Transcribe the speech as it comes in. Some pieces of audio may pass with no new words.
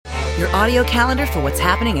your audio calendar for what's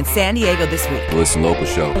happening in San Diego this week. The Listen Local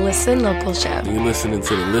Show. The Listen Local Show. You're listening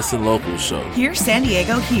to the Listen Local Show. Here's San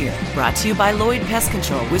Diego Here, brought to you by Lloyd Pest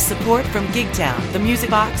Control with support from Gigtown, The Music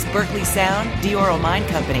Box, Berkeley Sound, Dioro Mine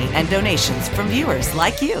Company, and donations from viewers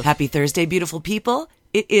like you. Happy Thursday, beautiful people.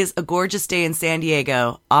 It is a gorgeous day in San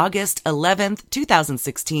Diego, August 11th,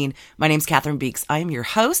 2016. My name's Catherine Beeks. I am your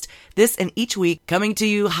host this and each week, coming to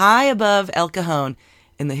you high above El Cajon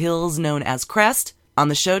in the hills known as Crest. On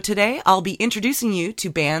the show today, I'll be introducing you to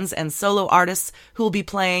bands and solo artists who will be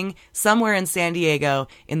playing somewhere in San Diego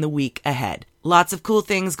in the week ahead. Lots of cool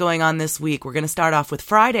things going on this week. We're going to start off with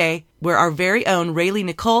Friday, where our very own Rayleigh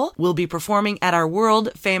Nicole will be performing at our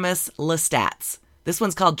world-famous Lestat's. This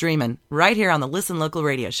one's called Dreamin', right here on the Listen Local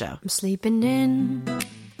Radio Show. I'm sleeping in,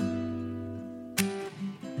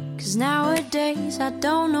 'cause nowadays I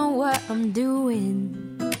don't know what I'm doing.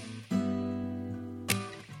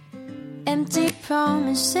 Empty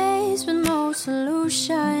promises with no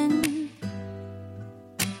solution.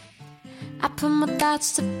 I put my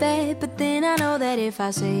thoughts to bed, but then I know that if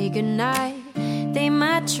I say goodnight, they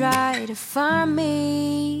might try to find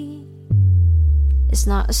me. It's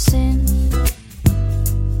not a sin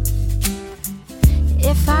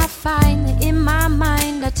if I find that in my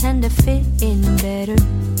mind I tend to fit in better.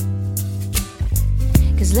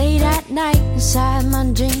 'Cause late at night inside my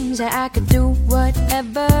dreams that I could do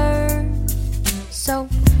whatever. So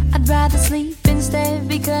I'd rather sleep instead,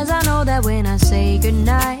 because I know that when I say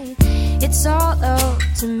goodnight, it's all up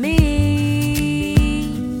to me.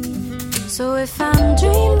 So if I'm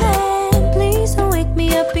dreaming, please don't wake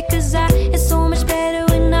me up, because it's so much better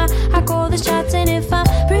when I call the shots. And if I'm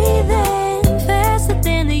breathing faster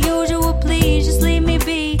than the usual, please just leave me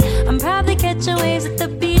be. I'm probably catching waves at the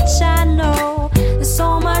beach, I know. There's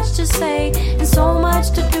so much to say and so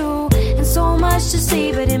much to do and so much to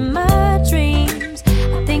see, but in my dreams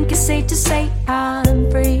I think it's safe to say I'm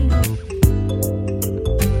free.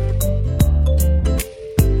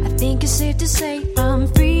 I think it's safe to say I'm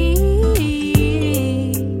free.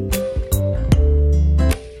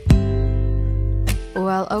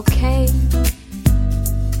 Well, okay,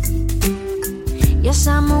 yes,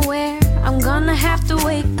 I'm aware I'm gonna have to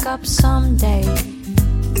wake up someday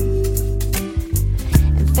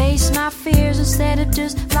and face my fears instead of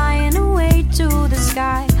just flying away to the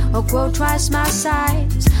sky or grow twice my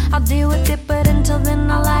size. I'll deal with it, but until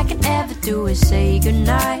then all I can ever do is say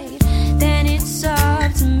goodnight. Then it's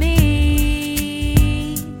up to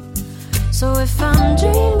me. So if I'm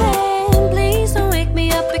dreaming, please don't wake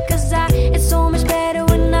me up, because it's so much better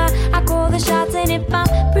when I call the shots. And if I'm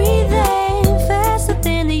breathing faster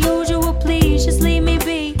than the usual, please just leave me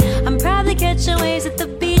be. I'm probably catching waves at the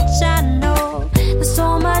beach, I know. There's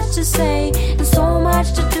so much to say and so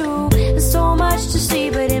much to do and so much to see,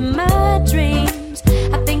 but in my dreams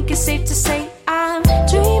I think it's safe to say I'm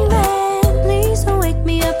dreaming. Please don't wake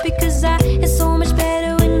me up, because it's so much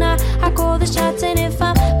better when I call the shots. And if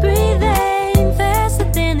I'm breathing faster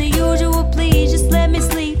than the usual, please just let me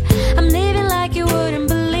sleep. I'm living like you wouldn't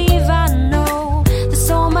believe, I know. There's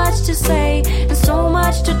so much to say and so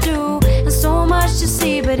much to do and so much to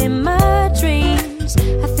see, but in my dreams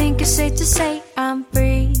I think it's safe to say I'm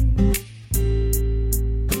free.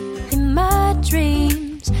 In my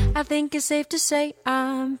dreams I think it's safe to say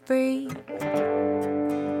I'm free.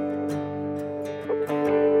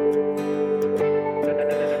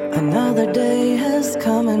 Another day has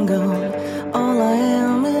come and gone. All I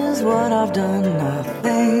am is what I've done,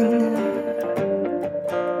 nothing.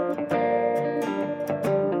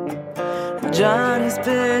 Johnny's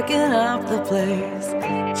picking up the place.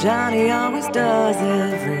 Johnny always does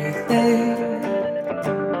everything.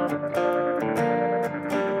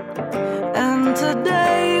 And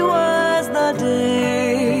today was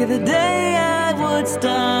the day I would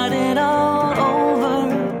start it all over.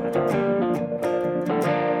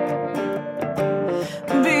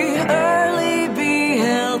 Be early, be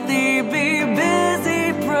healthy, be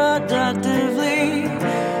busy, productively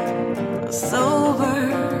sober.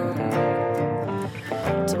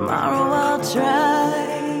 Tomorrow I'll try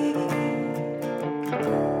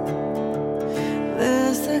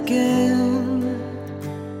this again.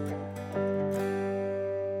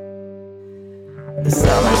 The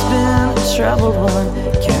summer's been a troubled one.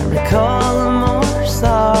 Can't recall a more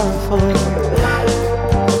sorrowful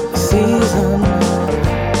season.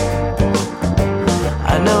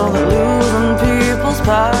 I know that losing people's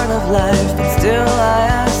part of life, but still I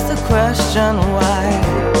ask the question why?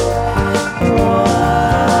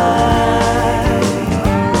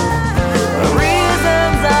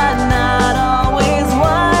 Reasons are not always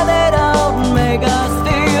why they don't make us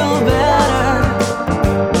feel better.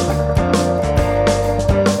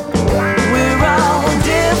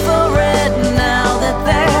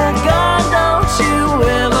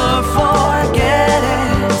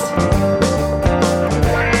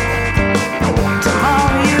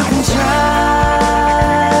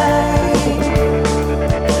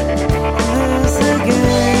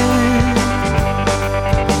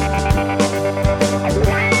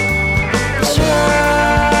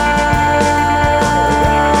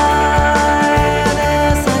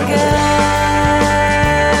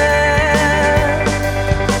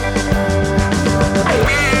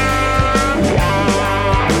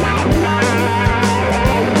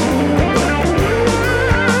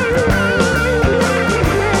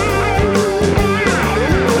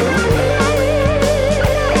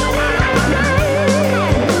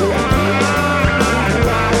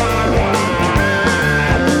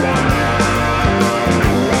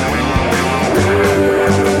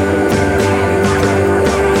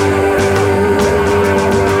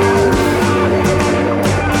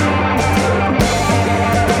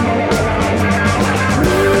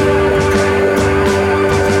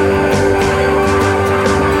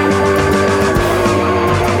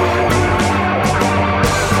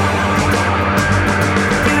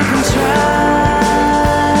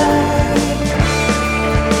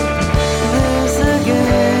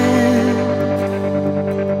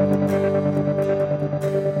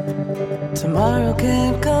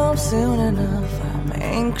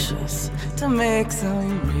 anxious to make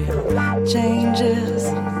some real changes.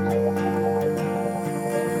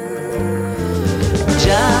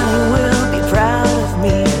 Johnny will be proud of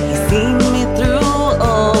me. He's seen me through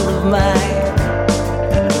all of my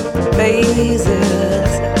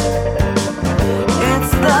phases.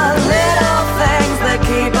 It's the little things that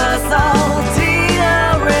keep us all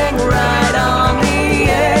teetering right on the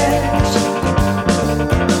edge.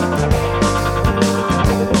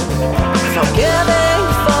 Forgiving,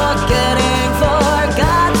 forgetting, for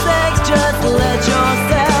God's sakes, just let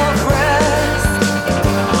yourself rest.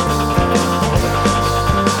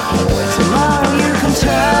 Tomorrow you can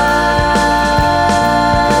try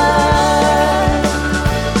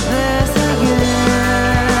this again.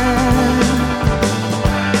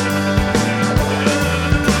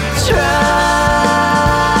 Try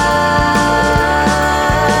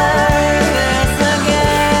this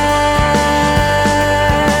again.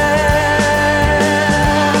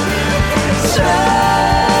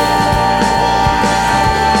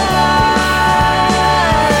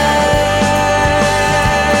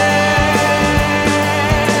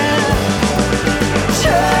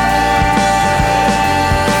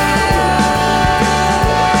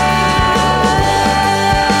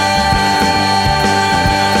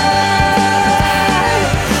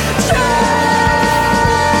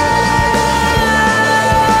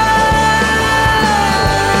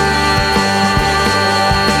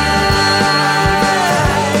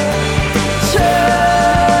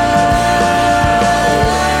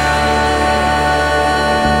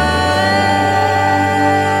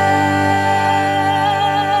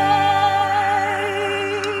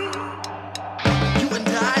 You and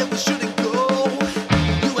I, we shouldn't go.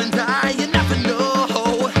 You and I, you never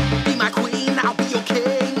know. Be my queen, I'll be your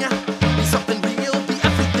king. Be something real, be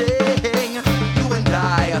everything. You and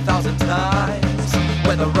I, 1,000 times,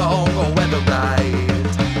 whether wrong or whether right.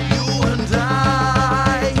 You and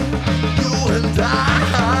I, you and I.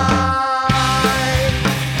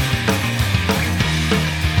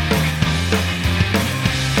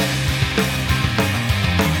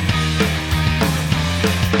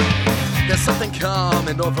 There's something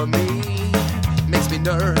coming over me, makes me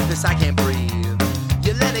nervous, I can't breathe.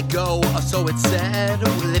 You let it go, or so it's said.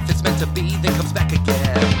 Well, if it's meant to be, then comes back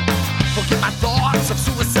again. Forget my thoughts of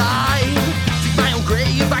suicide. Dig my own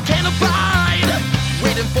grave, I can't abide.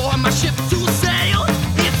 Waiting for my ship to sail.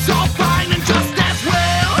 It's all fine and just as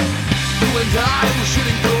well. You and I, we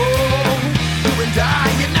shouldn't go. You and I,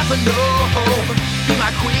 you never know. Be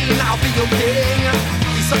my queen, I'll be your king.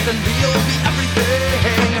 Be something real, be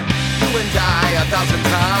everything. You and I, 1,000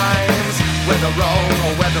 times, whether wrong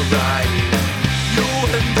or whether right. You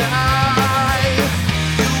and I,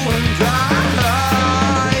 you and I.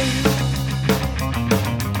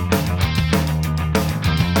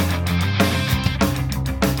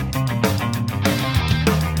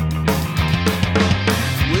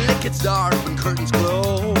 Well, it gets dark when curtains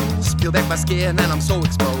close. Peel back my skin and I'm so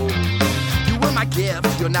exposed. You were my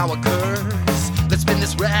gift, you're now a curse. Let's spin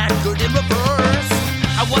this record in reverse.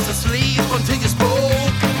 I was asleep until you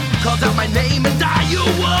spoke. Called out my name and I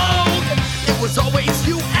awoke. It was always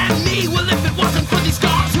you and me. Well, if it wasn't for these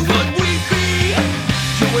scars, who would we be?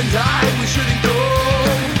 You and I, we shouldn't go.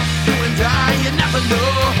 You and I, you never know.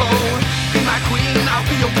 Be my queen, I'll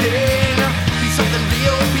be your king. Be something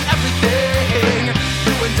real, be everything.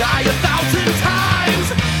 You and I, 1,000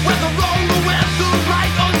 times, whether wrong or whether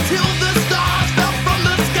right, until the stars fell from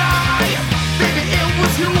the sky. Baby, it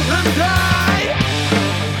was you and I.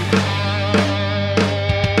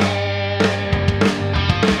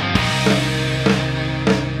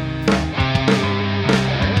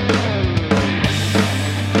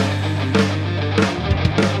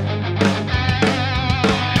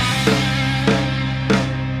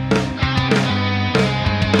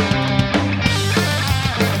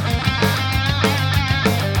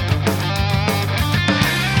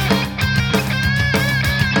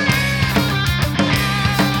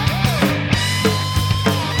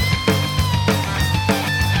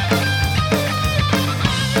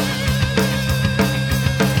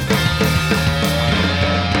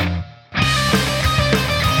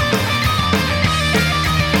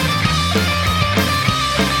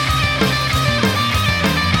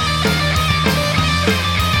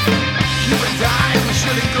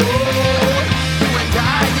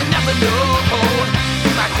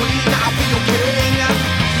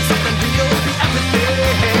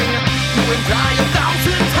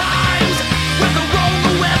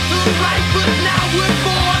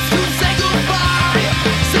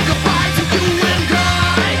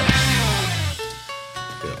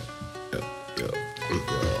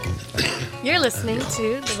 You're listening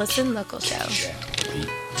to the Listen Local Show.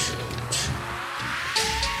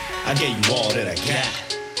 I gave you all that I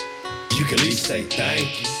got. You can at least say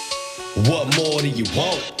thank you. What more do you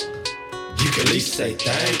want? You can at least say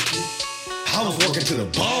thank you. I was working to the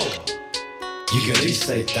bone. You can at least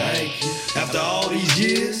say thank you. After all these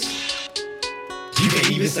years, you can't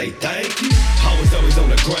even say thank you. I was always on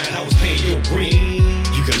the grind, I was paying your rent.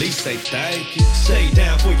 You can at least say thank you. Stayed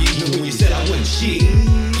down for you even when you said I wasn't shit.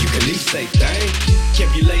 You can at least say thank you.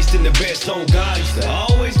 Kept you laced in the best on God, used to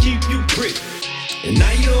always keep you pretty. And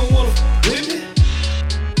now you don't wanna with me?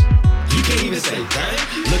 You can't even say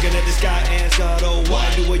thank you. Looking at the sky, ask God, oh why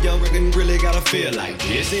do a young reckon really gotta feel like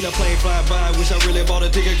this? Ain't a plane fly by, wish I really bought a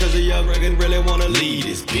ticket, cause a young reckon really wanna lead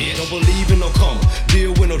this bitch. Don't believe in no karma,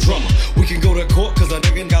 deal with no drama. We can go to court cause a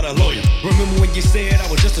nigga got a lawyer. Remember when you said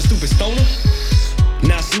I was just a stupid stoner?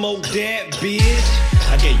 Now smoke that bitch.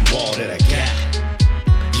 I gave you all that I got.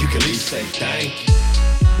 You can at least say thank you.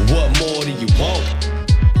 What more do you want?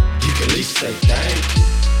 You can at least say thank you.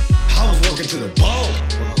 I was working to the bone.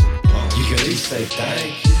 You can at least say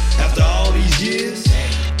thank you. After all these years,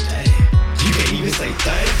 you can't even say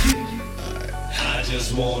thank you. I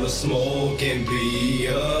just wanna smoke and be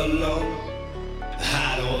alone.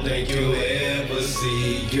 I don't think you'll ever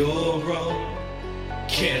see you're wrong.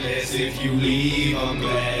 Careless if you leave, I'm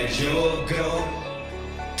glad you're gone.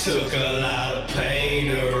 Took a lot of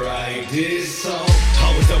pain to write this song.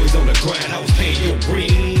 I was always on the grind, I was paying your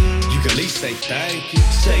rent. You can at least say thank you.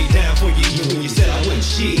 Stayed down for you even when you said I wasn't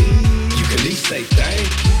shit. You can at least say thank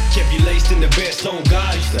you. Kept you laced in the best on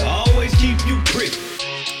God, used to always keep you pretty.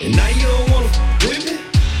 And now you don't wanna with me?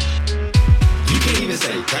 You can't even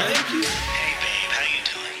say thank you. Hey babe, how you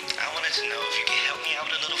doing? I wanted to know if you could help me out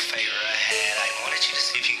with a little favor I had. I wanted you to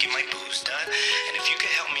see if you can get my booze done. And if you could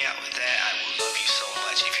help me out with that, I will love you so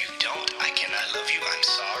much. If you don't, I cannot love you. I'm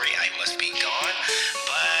sorry, I must be gone.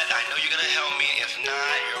 But I know you're gonna help me. If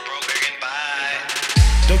not, you're broke again. Bye.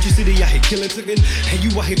 Don't you see they out here killing chicken? And you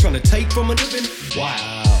out here trying to take from a living?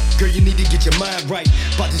 Wow. Girl, you need to get your mind right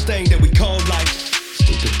about this thing that we call life.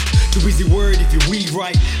 Stupid. Too easy word if you read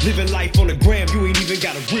right. Living life on the gram, you ain't even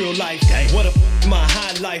got a real life. Dang. What a my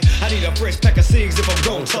high life. I need a fresh pack of cigs if I'm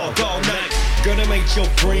gon' talk all night. Girl, them ain't your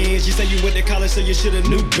friends. You say you went to college, so you shoulda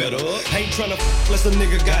knew better. I ain't tryna unless a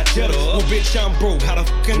nigga got cheddar. Well, bitch, I'm broke. How the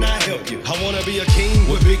can I help you? I wanna be a king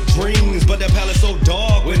with big dreams, but that palace so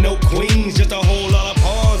dark with no queens. Just a whole lot of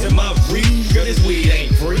pawns in my reach. Girl, this weed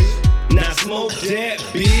ain't free. Now smoke that,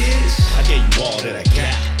 bitch. I gave you all that I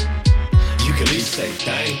got. You can at least say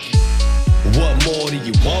thank you. What more do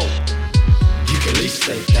you want? You can at least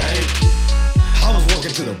say thank you. I was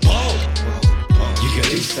working to the bone. You can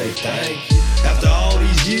at least say thank you. After all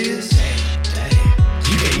these years,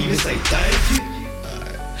 you can't even say thank you.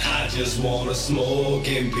 I just wanna smoke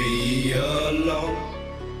and be alone.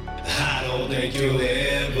 I don't think you'll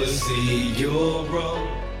ever see you're wrong.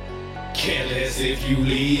 Careless if you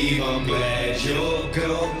leave, I'm glad you're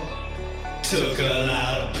gone. Took a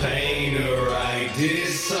lot of pain to write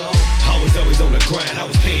this song. I was always on the grind, I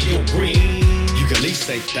was paying your rent. You can at least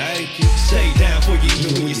say thank you. Stayed down for you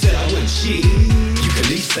even when you said I wasn't shit. You can at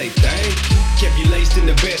least say thank you. Kept you laced in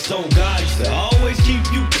the best on God, used to always keep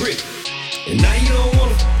you pretty. And now you don't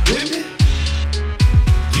wanna with me?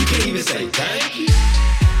 You can't even say thank you.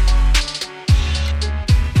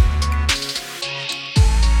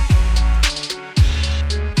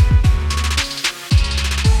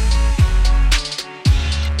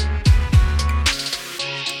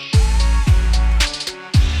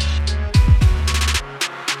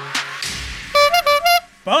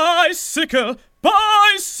 Bicycle,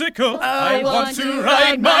 bicycle, I want to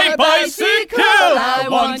ride my bicycle. I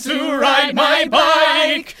want to ride my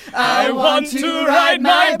bike. I want to ride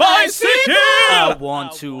my bicycle. I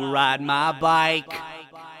want to ride my bike.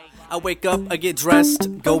 I wake up, I get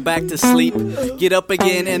dressed, go back to sleep, get up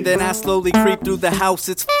again, and then I slowly creep through the house.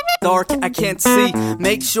 It's dark, I can't see.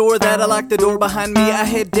 Make sure that I lock the door behind me. I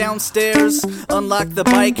head downstairs, unlock the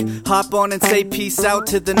bike, hop on and say peace out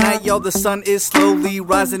to the night. Y'all, the sun is slowly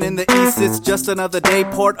rising in the east. It's just another day,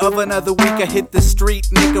 part of another week. I hit the street,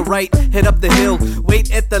 make a right, head up the hill,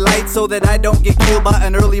 wait at the light so that I don't get killed by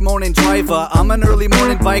an early morning driver. I'm an early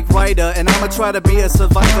morning bike rider, and I'ma try to be a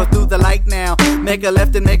survivor through the light now. Make a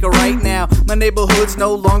left and make a right now. My neighborhood's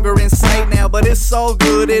no longer in sight now, but it's all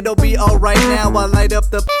good, it'll be alright now. I light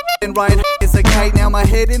up the and ride it's a kite now. My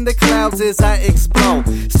head in the clouds as I explode.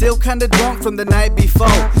 Still kinda drunk from the night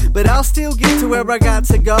before, but I'll still get to where I got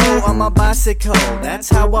to go on my bicycle. That's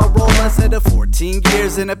how I roll. I set of 14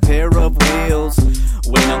 gears and a pair of wheels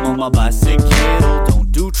when I'm on my bicycle. Don't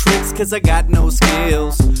do tricks cause I got no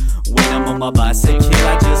skills. When I'm on my bicycle,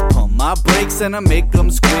 I just pump my brakes and I make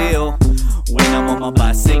them squeal. When I'm on my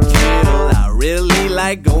bicycle, I really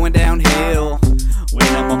like going downhill. When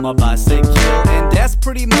I'm on my bicycle, and that's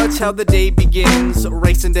pretty much how the day begins.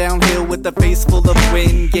 Racing downhill with a face full of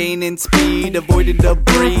wind, gaining speed, avoiding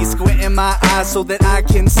debris, squinting my eyes so that I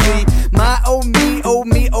can see. My oh me, oh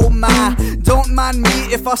me, oh my. Don't mind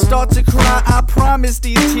me if I start to cry. I promise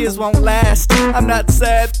these tears won't last. I'm not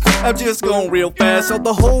sad, I'm just going real fast. So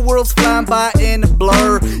the whole world's flying by in a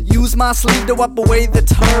blur. Use my sleeve to wipe away the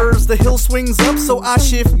tears. The hill swings up so I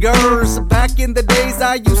shift gears. Back in the days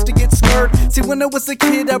I used to get scared. See, when I was a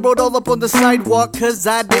kid I rode all up on the sidewalk cause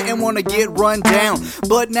I didn't want to get run down.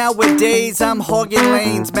 But nowadays I'm hogging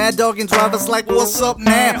lanes, mad dogging drivers like what's up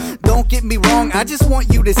now. Don't get me wrong, I just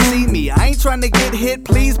want you to see me. I ain't trying to get hit,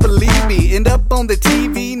 please believe me. End up on the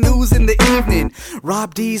TV news in the evening.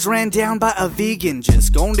 Rob D's ran down by a vegan,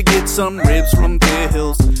 just going to get some ribs from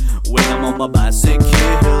Bill's. When I'm on my bicycle,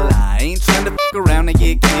 I ain't trying to fuck around and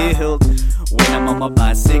get killed. When I'm on my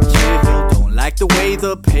bicycle, don't like the way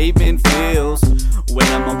the pavement feels. When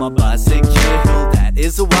I'm on my bicycle, that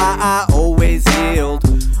is why I always yield.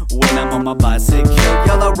 When I'm on my bicycle,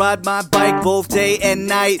 y'all, I ride my bike both day and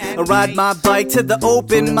night. I ride my bike to the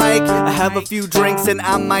open mic. I have a few drinks and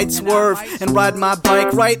I might swerve and ride my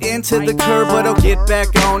bike right into the curb. But I'll get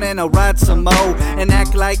back on and I'll ride some more and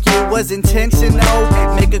act like it was intentional.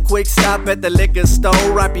 Make a quick stop at the liquor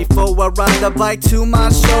store right before I ride the bike to my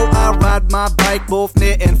show. I ride my bike both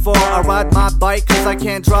near and far. I ride my bike cause I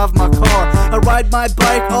can't drive my car. I ride my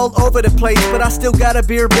bike all over the place, but I still got a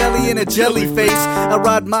beer belly and a jelly face. I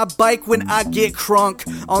ride my bike when I get crunk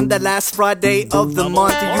on the last Friday of the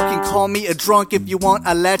month. You can call me a drunk if you want,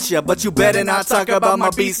 I'll let ya, but you better not talk about my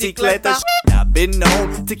bicicleta. I've been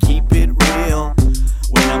known to keep it real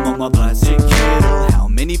when I'm on my bicycle. How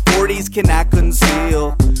many 40s can I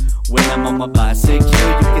conceal? When I'm on my bicycle, you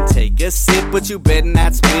can take a sip, but you better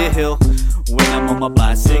not spill. When I'm on my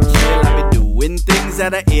bicycle, I be doing things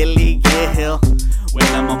that are illegal. When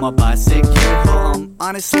I'm on my bicycle,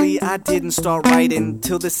 honestly, I didn't start riding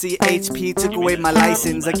till the CHP took away my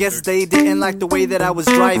license. I guess they didn't like the way that I was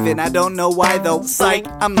driving. I don't know why though. Psych,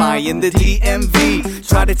 I'm high in the DMV.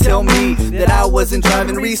 Try to tell me that I wasn't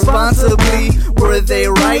driving responsibly. Were they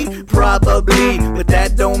right? Probably. But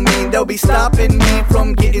that don't mean they'll be stopping me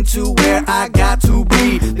from getting to where I got to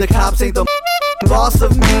be. The cops ain't the boss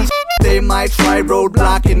of me. They might try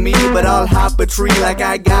roadblocking me, but I'll hop a tree like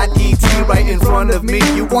I got E.T. right in front of me.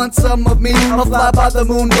 You want some of me? I'll fly by the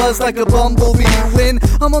moon, buzz like a bumblebee. When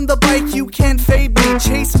I'm on the bike, you can't fade me.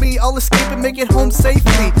 Chase me, I'll escape and make it home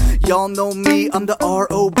safely. Y'all know me, I'm the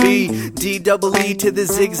R.O.B. D-double-E to the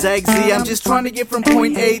zigzag Z. I'm just trying to get from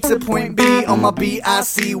point A to point B on my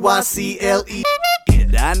B-I-C-Y-C-L-E.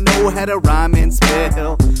 And I know how to rhyme and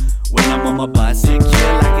spell. When I'm on my bicycle,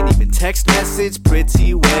 I can even text message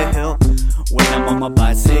pretty well. When I'm on my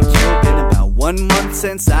bicycle, been about 1 month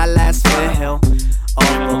since I last fell.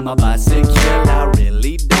 On my bicycle, I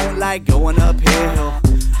really don't like going uphill.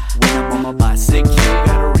 When I'm on my bicycle,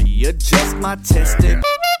 gotta readjust my testing.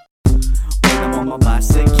 When I'm on my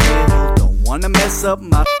bicycle, don't wanna mess up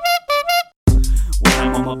my. When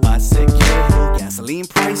I'm on my bicycle, gasoline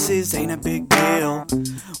prices ain't a big deal.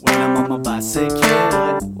 When I'm on my bicycle,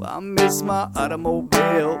 I miss my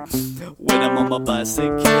automobile. When I'm on my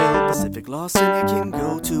bicycle, Pacific Lawson I can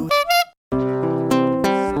go to.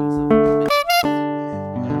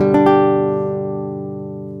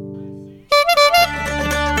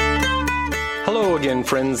 Hello again,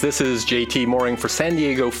 friends. This is JT Mooring for San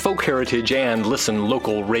Diego Folk Heritage and Listen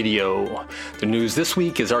Local Radio. The news this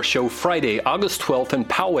week is our show Friday, August 12th in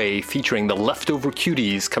Poway, featuring the Leftover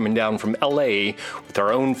Cuties coming down from LA with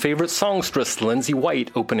our own favorite songstress, Lindsay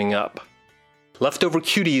White, opening up. Leftover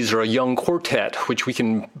Cuties are a young quartet which we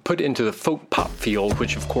can put into the folk pop field,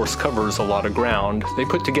 which of course covers a lot of ground. They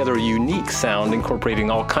put together a unique sound incorporating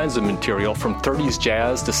all kinds of material from 30s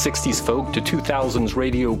jazz to 60s folk to 2000s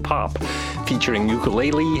radio pop, featuring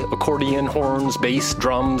ukulele, accordion, horns, bass,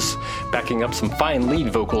 drums, backing up some fine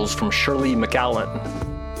lead vocals from Shirley McAllen.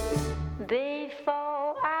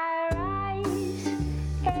 Before I rise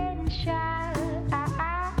and shine.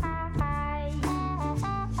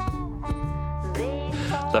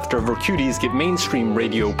 Leftover Cuties get mainstream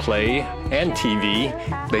radio play and TV.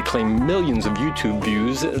 They claim millions of YouTube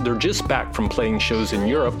views. They're just back from playing shows in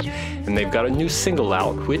Europe, and they've got a new single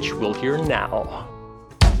out, which we'll hear now.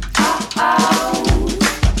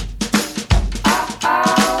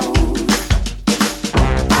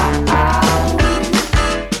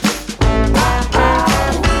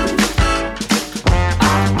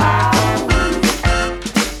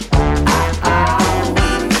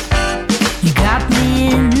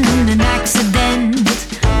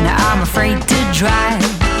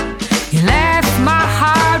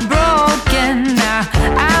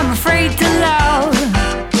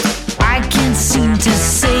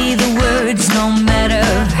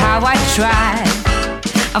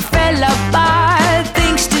 I fell apart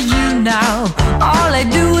thanks to you now. All I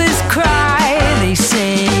do is cry. They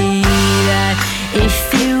say that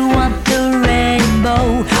if you want the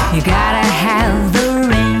rainbow, you gotta have the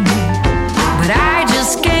rain. But I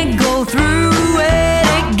just can't go through it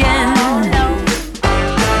again.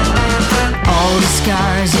 All the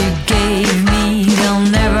scars you gave me, they'll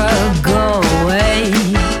never go away.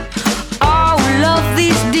 All of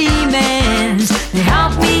these demons, they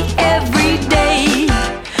haunt me every day.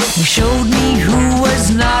 You showed me who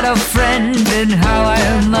was not a friend and how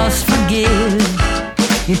I must forgive.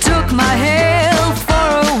 You took my help for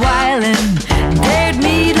a while and dared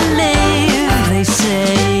me to live. They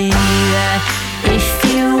say that if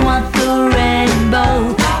you want the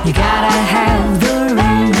rainbow, you gotta have the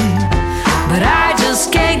rain. But I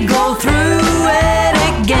just can't go through it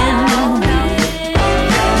again.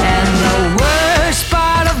 And the worst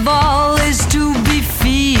part of all is to be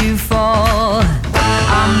fearful.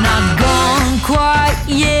 I'm not gone quite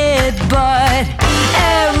yet, but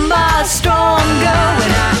am I stronger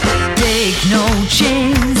when I take no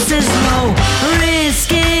chances, no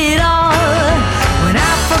risk at all? When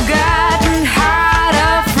I've forgotten how to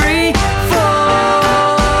free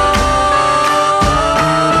fall.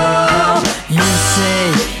 You say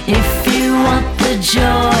if you want the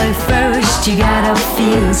joy first, you gotta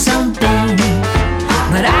feel something.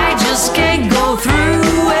 But I just can't go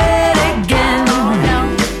through it again.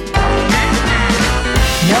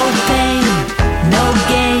 No pain, no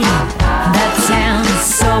gain. That sounds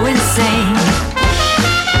so insane.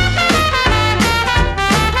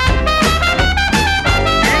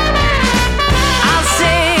 I'll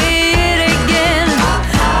say it again.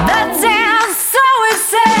 That sounds so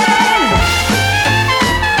insane.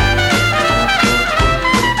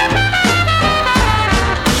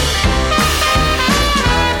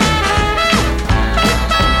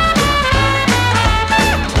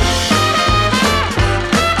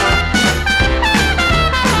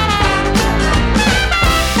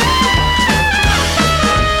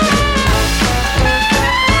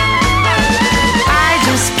 I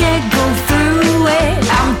just can't go through it.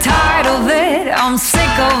 I'm tired of it. I'm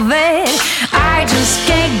sick of it. I just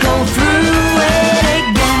can't go through it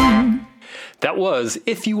again. That was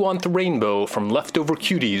If You Want the Rainbow from Leftover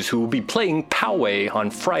Cuties, who will be playing Poway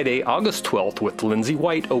on Friday, August 12th with Lindsay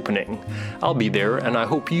White opening. I'll be there, and I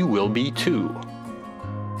hope you will be too.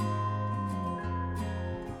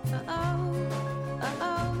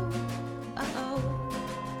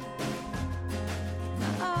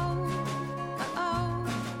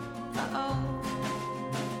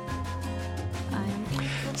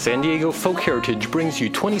 San Diego Folk Heritage brings you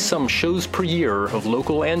 20-some shows per year of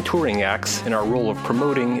local and touring acts in our role of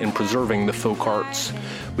promoting and preserving the folk arts.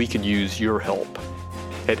 We could use your help.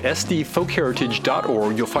 At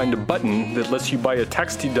sdfolkheritage.org, you'll find a button that lets you buy a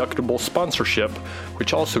tax-deductible sponsorship,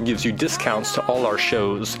 which also gives you discounts to all our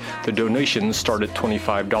shows. The donations start at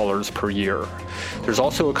 $25 per year. There's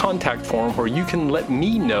also a contact form where you can let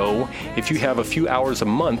me know if you have a few hours a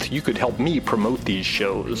month you could help me promote these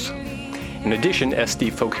shows. In addition,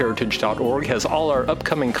 sdfolkheritage.org has all our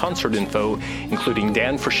upcoming concert info, including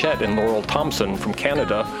Dan Frechette and Laurel Thompson from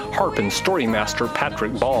Canada, harp and storymaster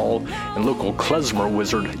Patrick Ball, and local klezmer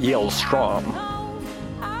wizard Yale Strom.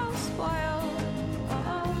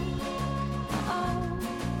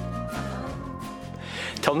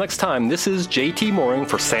 Till next time, this is JT Mooring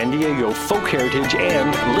for San Diego Folk Heritage and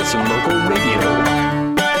Listen Local Radio.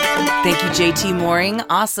 Thank you, JT Mooring.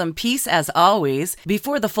 Awesome piece as always.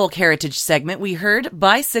 Before the Folk Heritage segment, we heard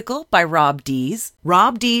Bicycle by Rob Dees.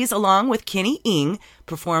 Rob Dees, along with Kenny Ing,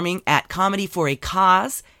 performing at Comedy for a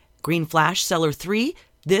Cause, Green Flash Cellar 3,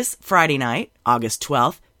 this Friday night, August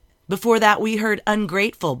 12th. Before that, we heard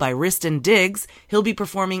Ungrateful by Riston Diggs. He'll be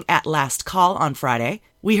performing at Last Call on Friday.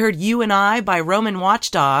 We heard You and I by Roman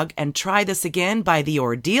Watchdog and Try This Again by The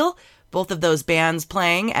Ordeal. Both of those bands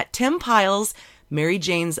playing at Tim Pyle's Mary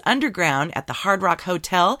Jane's Underground at the Hard Rock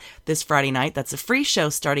Hotel this Friday night. That's a free show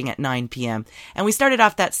starting at 9 p.m. And we started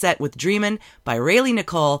off that set with Dreamin' by Rayleigh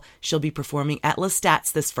Nicole. She'll be performing at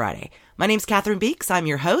Lestat's this Friday. My name's Catherine Beeks. I'm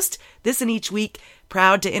your host. This and each week,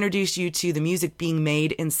 proud to introduce you to the music being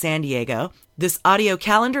made in San Diego. This audio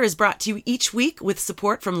calendar is brought to you each week with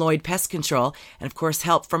support from Lloyd Pest Control and, of course,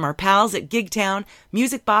 help from our pals at Gigtown,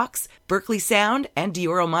 Music Box, Berkeley Sound, and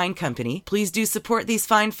Dioro Mine Company. Please do support these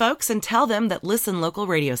fine folks and tell them that Listen Local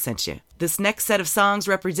Radio sent you. This next set of songs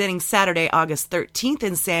representing Saturday, August 13th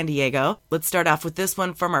in San Diego. Let's start off with this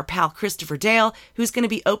one from our pal Christopher Dale, who's going to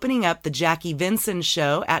be opening up the Jackie Vinson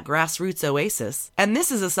show at Grassroots Oasis. And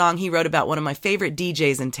this is a song he wrote about one of my favorite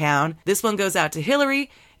DJs in town. This one goes out to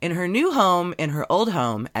Hillary in her new home in her old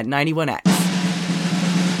home at 91X.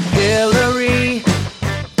 Hillary,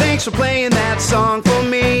 thanks for playing that song for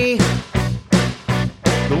me.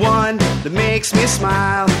 The one that makes me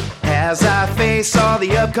smile as I face all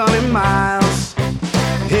the upcoming miles.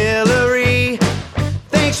 Hillary,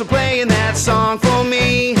 thanks for playing that song for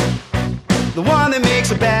me. The one that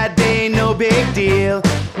makes a bad day no big deal,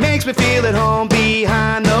 makes me feel at home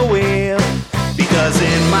behind the wheel. Because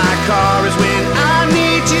in my car is when I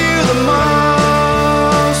need you the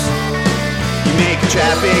most. You make a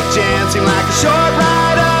traffic jam seem like a short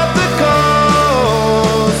ride up the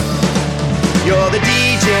coast. You're the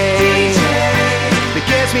DJ that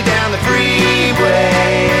gets me down the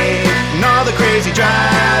freeway. And all the crazy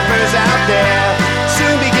drivers out there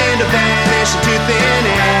soon begin to vanish into thin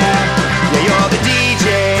air. Yeah, you're the DJ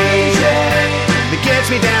that gets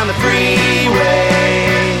me down the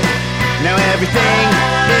freeway. Now everything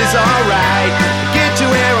is alright. I get to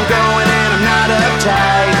where I'm going and I'm not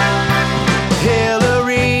uptight.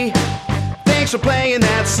 Hillary, thanks for playing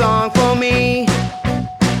that song for me.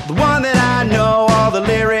 The one that I know all the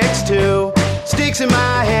lyrics to, sticks in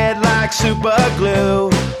my head like super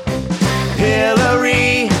glue.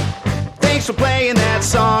 Hillary, thanks for playing that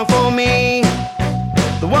song for me.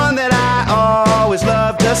 The one that I always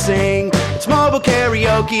love to sing. It's mobile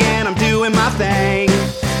karaoke and I'm doing my thing.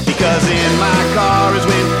 Because in my car is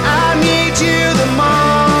when I need you the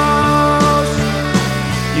most.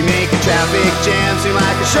 You make a traffic jam seem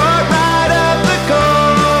like a short ride up the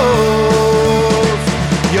coast.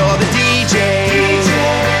 You're the DJ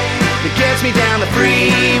that gets me down the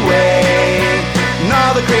freeway. And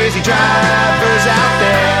all the crazy drivers out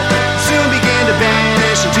there soon begin to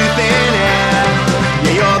vanish into thin air.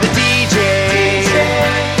 Yeah, you're the DJ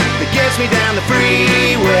that gets me down the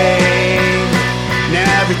freeway. Now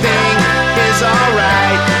everything is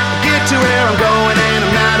alright. I get to where I'm going and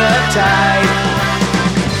I'm not uptight.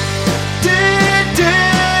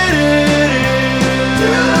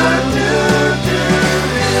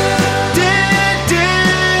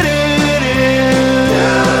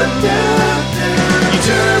 You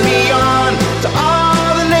turn me on to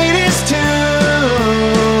all the latest tunes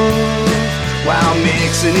while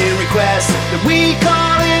mixing in requests that we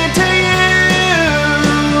call into you.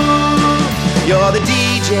 You're the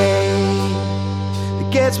DJ that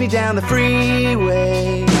gets me down the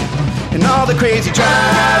freeway. And all the crazy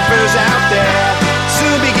drivers out there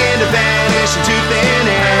soon begin to vanish into thin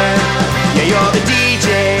air. Yeah, you're the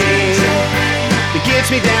DJ that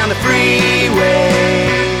gets me down the freeway.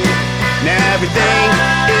 Now everything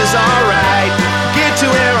is alright. Get to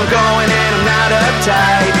where I'm going and I'm not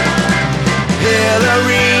uptight.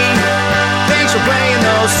 Hillary, thanks for playing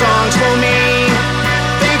those songs for me.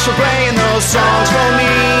 Thanks for playing those songs for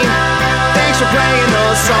me. Thanks for playing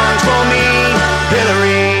those songs for me,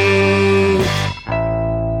 Hillary.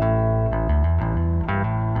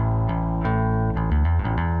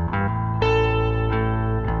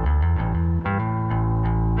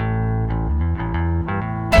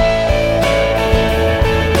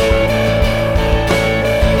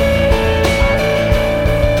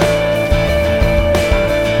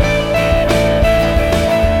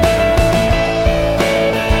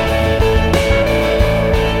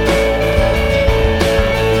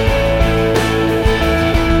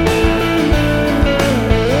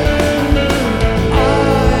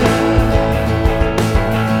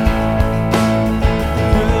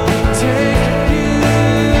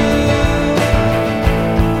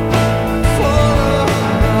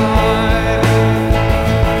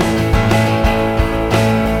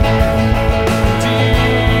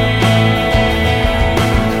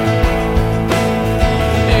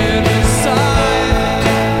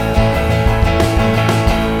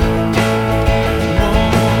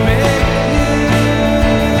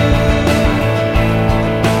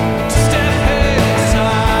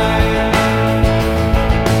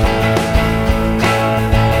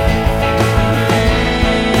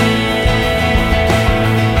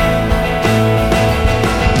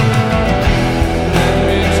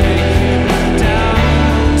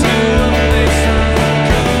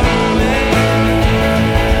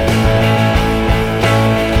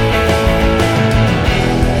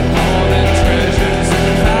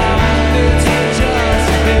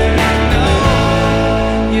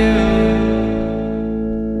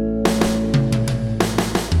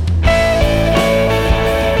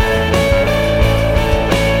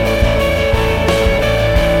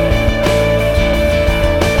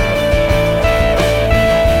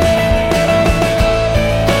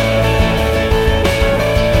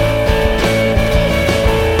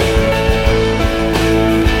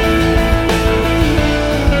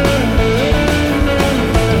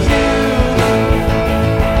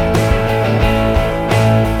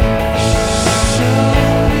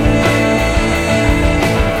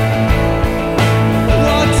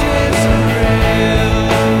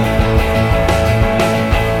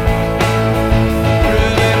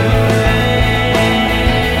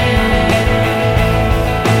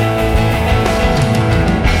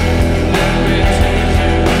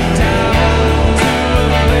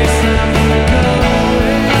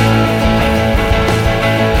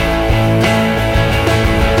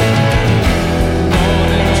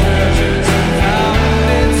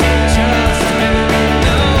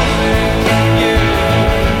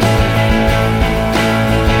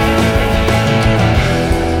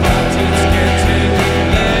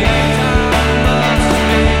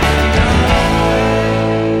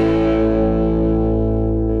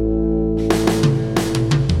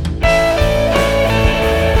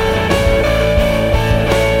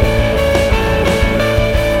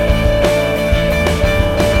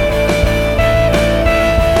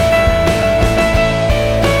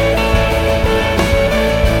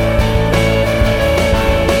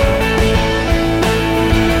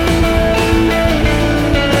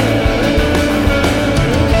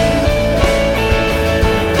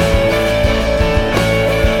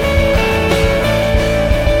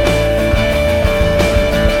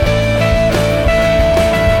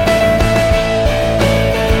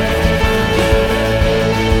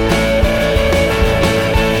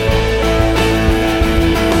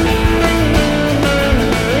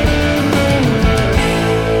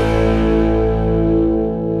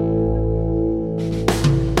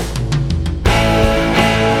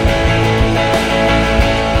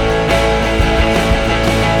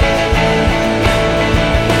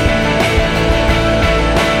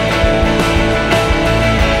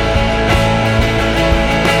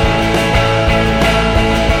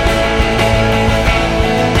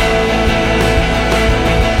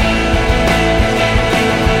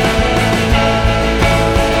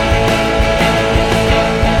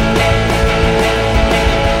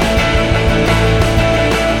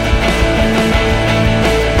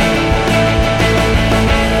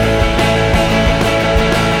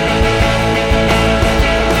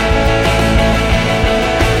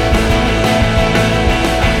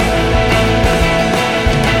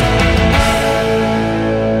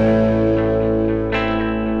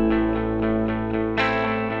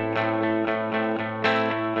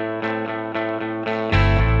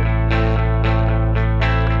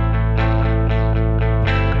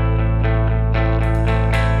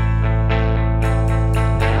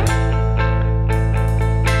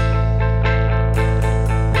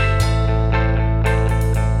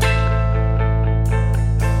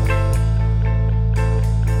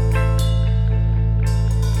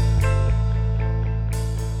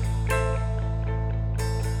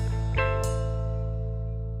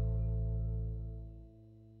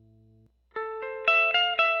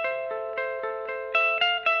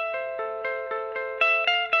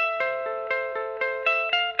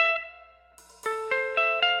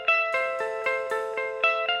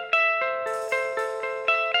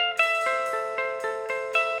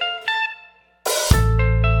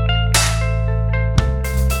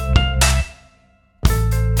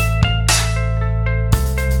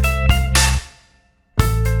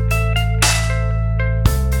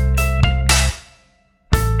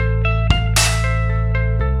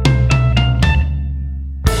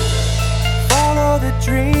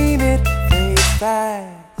 dream, it fades fast.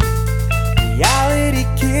 Reality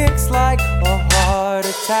kicks like a heart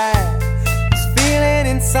attack. This feeling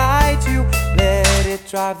inside you, let it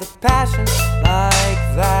drive the passion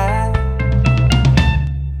like that.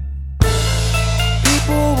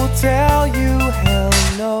 People will tell you hell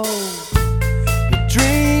no, your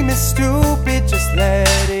dream is stupid, just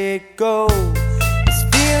let it go. This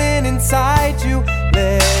feeling inside you,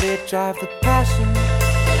 let it drive the passion.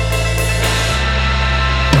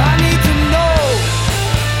 I need to know,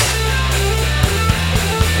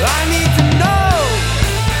 I need to know,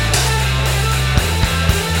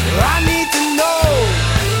 I need to know,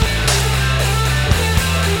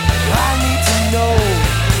 I need to know.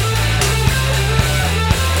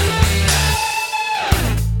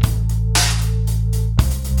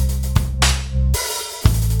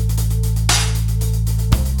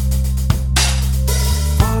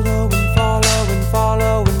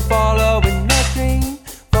 Following that dream,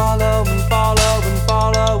 following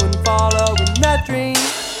that dream,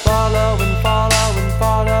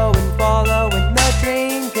 following that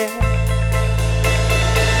dream, yeah.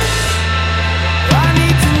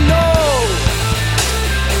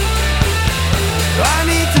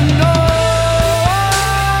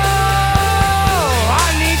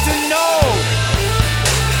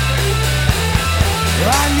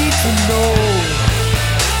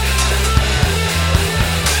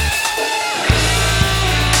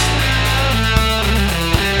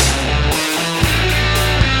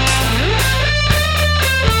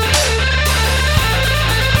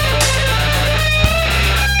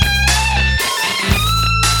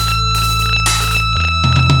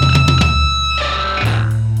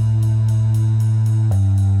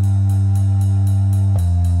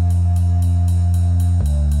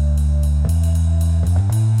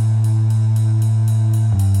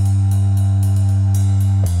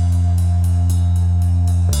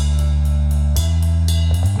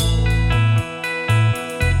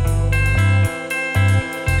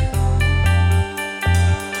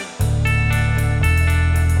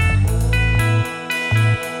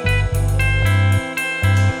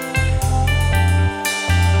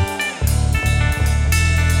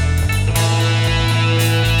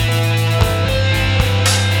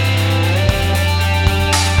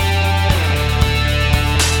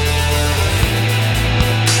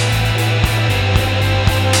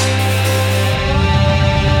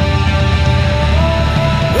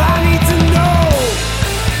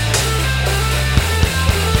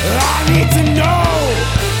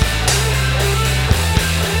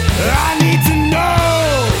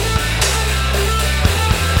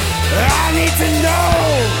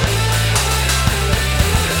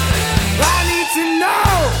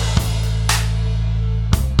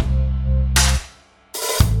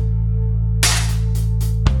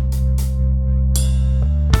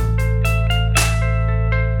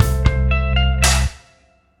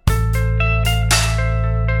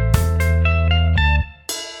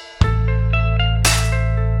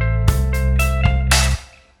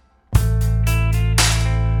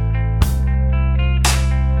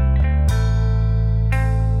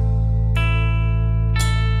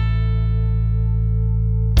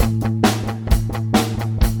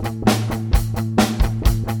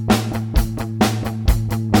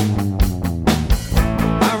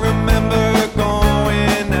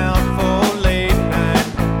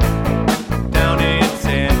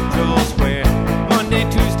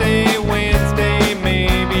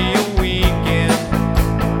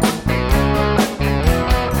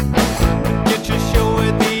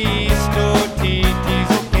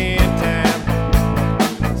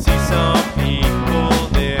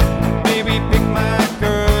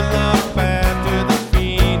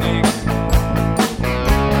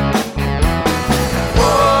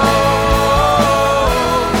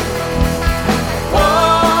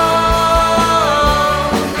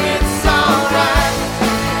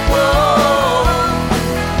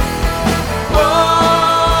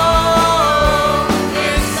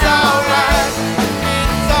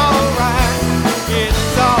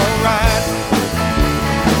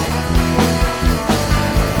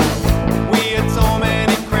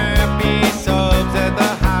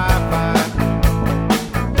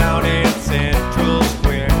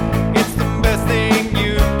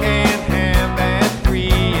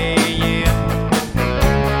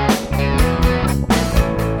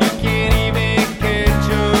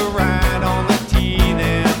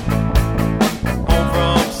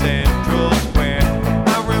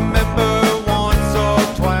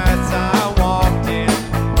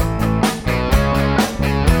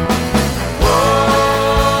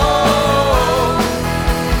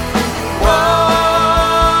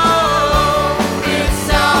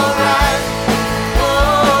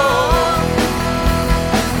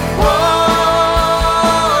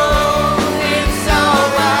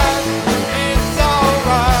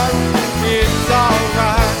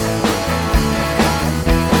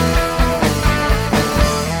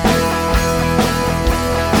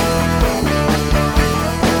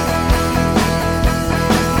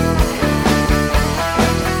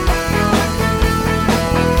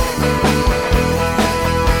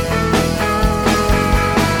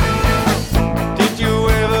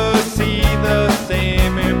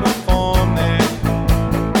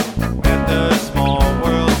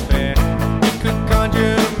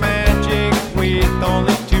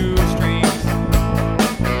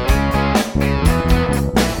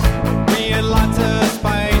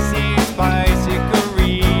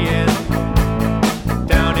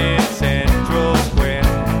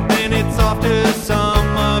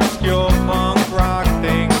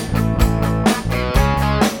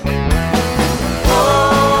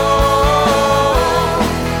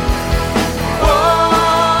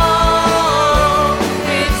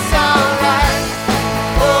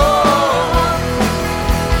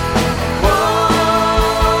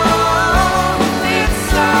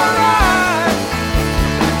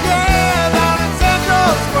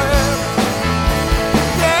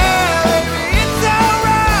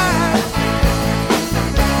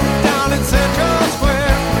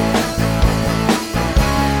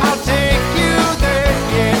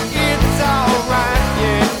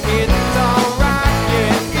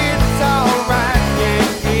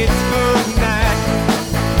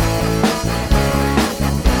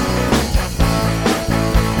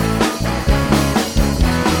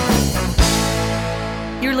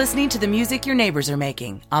 listening to the music your neighbors are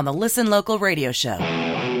making on the Listen Local radio show.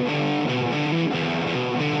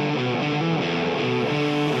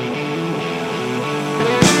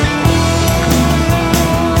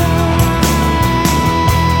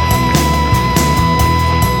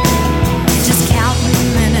 Just counting the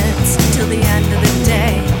minutes till the end of the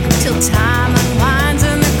day, till time unwinds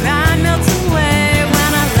and the grind melts away.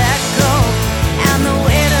 When I let go and the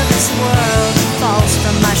weight of this world falls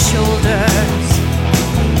from my shoulders,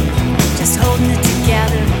 just holding it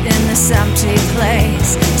together in this empty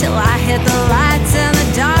place till I hit the lights and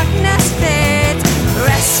the darkness fades.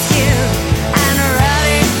 Rescue and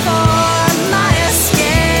ready for my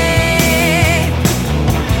escape.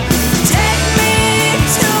 Take me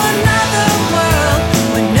to another world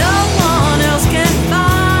where no one else can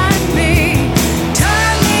find me.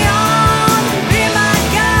 Turn me on, be my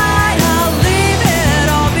guide. I'll leave it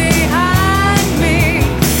all behind me.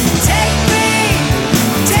 Take me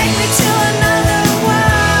to another world.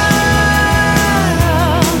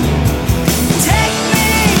 Take me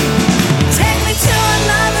to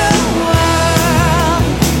another world.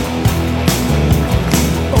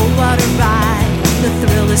 Oh, what a ride, the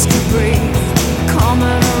thrill is to breathe.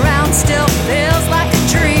 Coming around still feels like a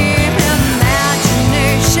dream.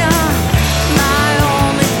 Imagination, my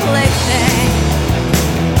only plaything.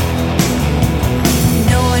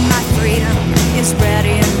 Knowing my freedom is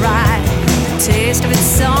ready and right. The taste of its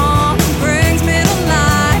song brings me to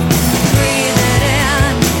life. Breathe it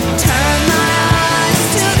in, turn my eyes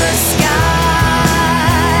to the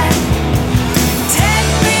sky. Take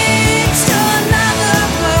me to another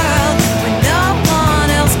world where no one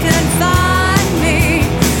else can find me.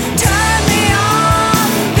 Turn me on,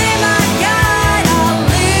 be my guide. I'll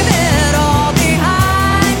leave it all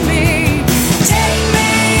behind me. Take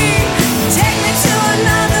me to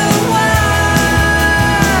another world.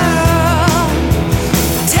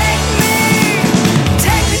 Take me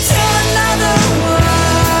to another world.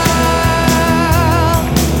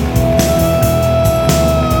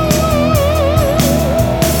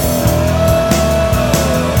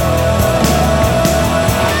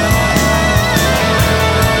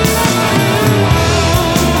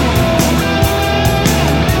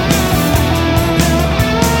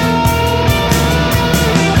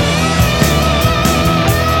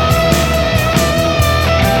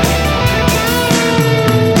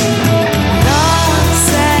 Love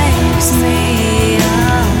saves me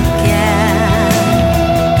again.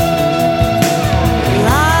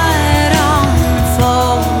 Light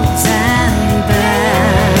unfolds and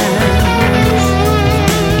bends.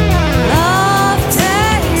 Love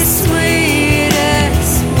tastes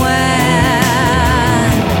sweetest when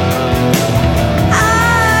I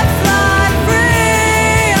fly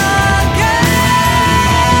free again.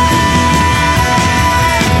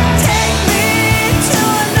 Take me to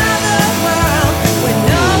another world where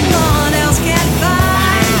no one else can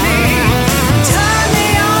find me. Turn me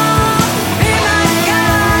on, be my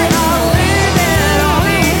guide. I'll leave it all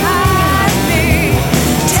behind me.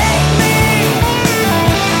 Take me,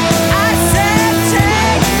 I said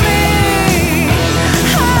take me.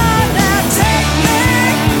 Oh, now take me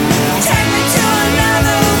to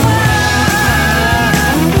another world.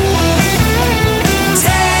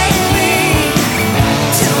 Take me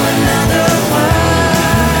to another world.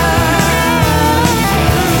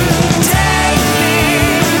 Take me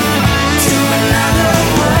to another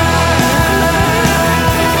world.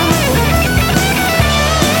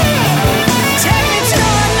 Take me to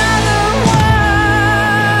another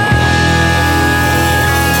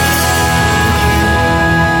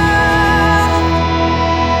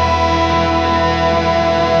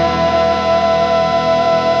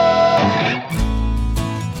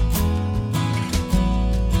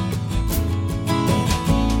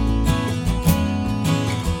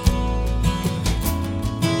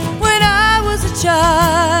When I was a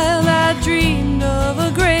child, I dreamed of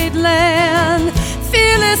a great land,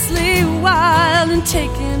 fearlessly wild and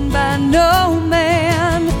taken by no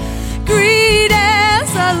man. Greed as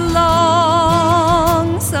a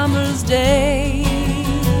long summer's day.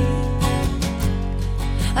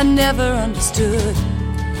 I never understood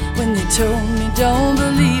when they told me don't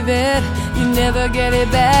believe it, you never get it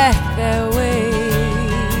back that way.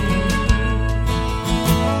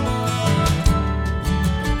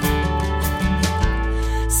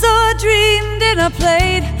 So I dreamed and I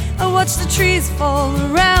played, I watched the trees fall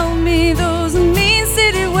around me. Those mean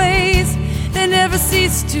city ways, they never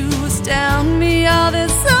cease to astound me. All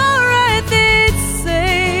that's alright, they'd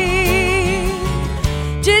say.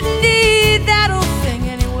 Didn't need that old thing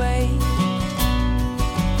anyway.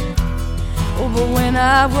 Oh, but when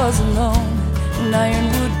I was alone, An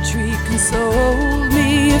ironwood tree consoled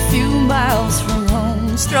me a few miles from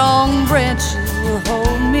home. Strong branches will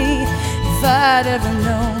hold me if I'd ever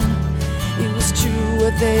known it was true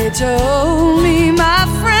what they told me. My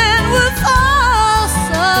friend would fall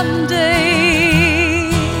someday.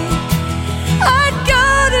 I'd go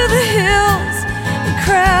to the hills, the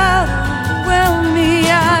crowd overwhelmed me.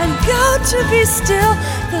 I'd go to be still,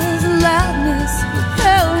 'cause the loudness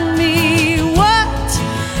repelled me. What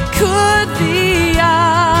could the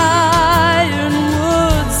ironwood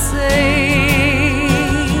say?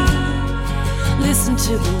 Listen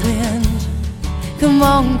to the wind. Come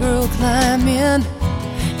on, girl, climb in.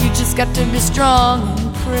 You just got to be strong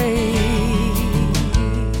and pray.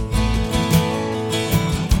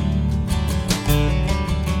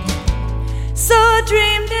 So I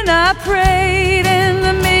dreamed and I prayed and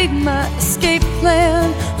I made my escape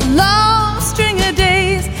plan. A long string of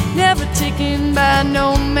days, never taken by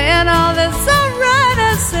no man. All that's alright,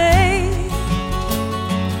 I say.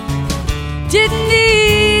 Didn't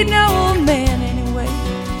need no man anyway.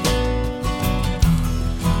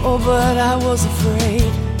 Oh, but I was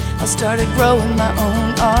afraid. I started growing my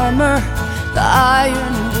own armor. The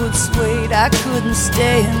ironwood swayed. I couldn't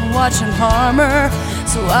stay and watch him harm her.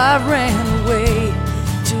 So I ran away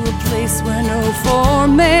to a place where no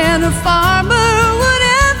foreman or farmer would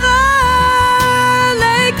ever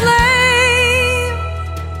lay claim.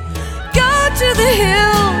 Go to the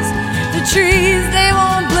hills, the trees, they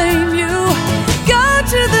won't blame you. Go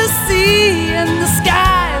to the sea and the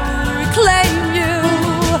sky will reclaim you.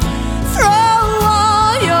 Throw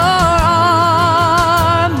all your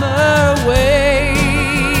armor away.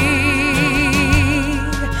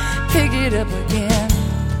 Pick it up again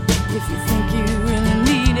if you think you really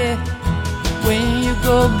need it when you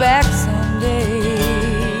go back someday.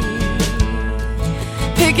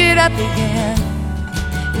 Pick it up again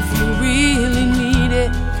if you really need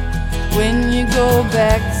it when you go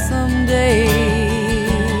back someday.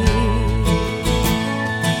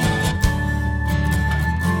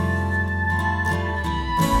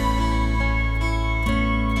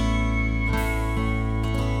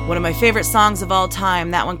 One of my favorite songs of all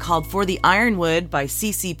time, that one called For the Ironwood by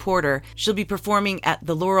CC Porter. She'll be performing at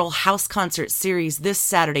the Laurel House Concert Series this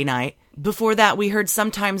Saturday night. Before that, we heard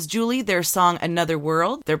Sometimes Julie, their song Another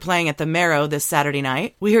World. They're playing at the Marrow this Saturday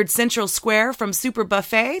night. We heard Central Square from Super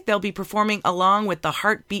Buffet. They'll be performing along with the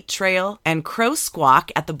Heartbeat Trail and Crow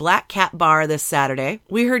Squawk at the Black Cat Bar this Saturday.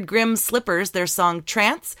 We heard Grim Slippers, their song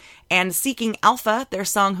Trance, and Seeking Alpha, their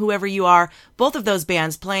song Whoever You Are. Both of those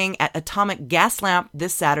bands playing at Atomic Gas Lamp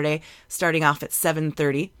this Saturday, starting off at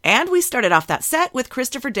 7:30. And we started off that set with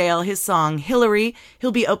Christopher Dale, his song Hillary.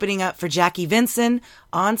 He'll be opening up for Jackie Vinson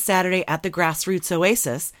on Saturday at the Grassroots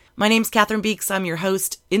Oasis. My name's Catherine Beeks. I'm your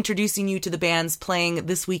host, introducing you to the bands playing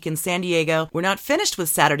this week in San Diego. We're not finished with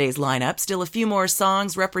Saturday's lineup. Still a few more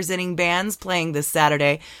songs representing bands playing this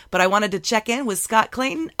Saturday. But I wanted to check in with Scott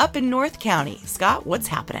Clayton up in North County. Scott, what's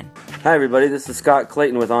happening? Hi, everybody. This is Scott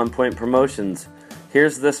Clayton with On Point Promotions.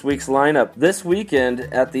 Here's this week's lineup. This weekend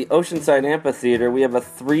at the Oceanside Amphitheater, we have a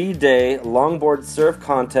 3-day longboard surf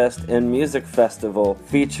contest and music festival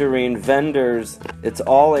featuring vendors. It's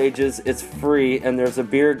all ages, it's free, and there's a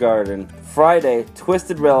beer garden. Friday,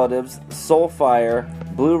 Twisted Relatives, Soulfire,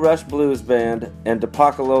 Blue Rush Blues Band, and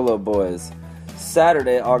DePacololo Boys.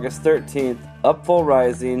 Saturday, August 13th, Upful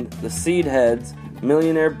Rising, The Seedheads,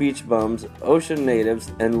 Millionaire Beach Bums, Ocean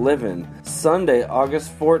Natives, and Livin'. Sunday,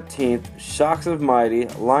 August 14th, Shocks of Mighty,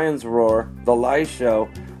 Lions Roar, The Lie Show,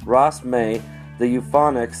 Ross May, The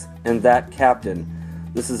Euphonics, and That Captain.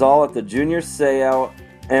 This is all at the Junior Seau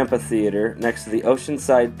Amphitheater next to the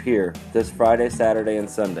Oceanside Pier this Friday, Saturday, and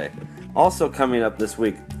Sunday. Also coming up this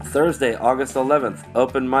week, Thursday, August 11th,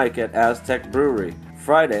 open mic at Aztec Brewery.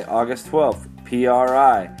 Friday, August 12th,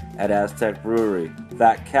 PRI at Aztec Brewery.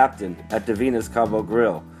 That Captain at Davina's Cabo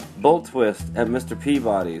Grill. Bull Twist at Mr.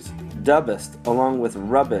 Peabody's. Dubbist along with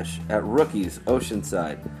Rubbish at Rookies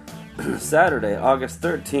Oceanside. Saturday, August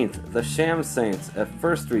 13th, the Sham Saints at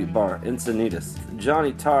First Street Bar, Encinitas.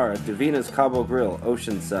 Johnny Tarr at Davina's Cabo Grill,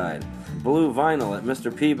 Oceanside. Blue Vinyl at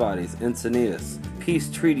Mr. Peabody's, Encinitas. Peace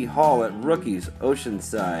Treaty Hall at Rookies,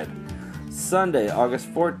 Oceanside. Sunday, August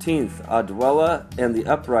 14th, Adwella and the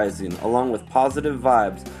Uprising, along with Positive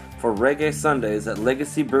Vibes for Reggae Sundays at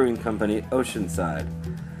Legacy Brewing Company, Oceanside.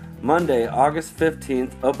 Monday, August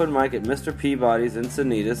 15th, open mic at Mr. Peabody's,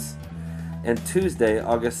 Encinitas. And Tuesday,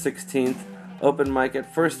 August 16th, open mic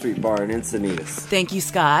at First Street Bar in Encinitas. Thank you,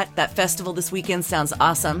 Scott. That festival this weekend sounds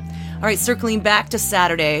awesome. All right, circling back to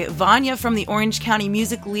Saturday, Vanya from the Orange County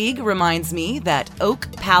Music League reminds me that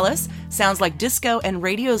Oak Palace, Sounds Like Disco, and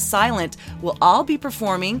Radio Silent will all be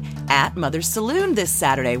performing at Mother's Saloon this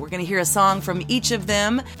Saturday. We're going to hear a song from each of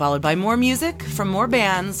them, followed by more music from more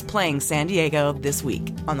bands playing San Diego this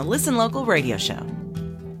week on the Listen Local radio show.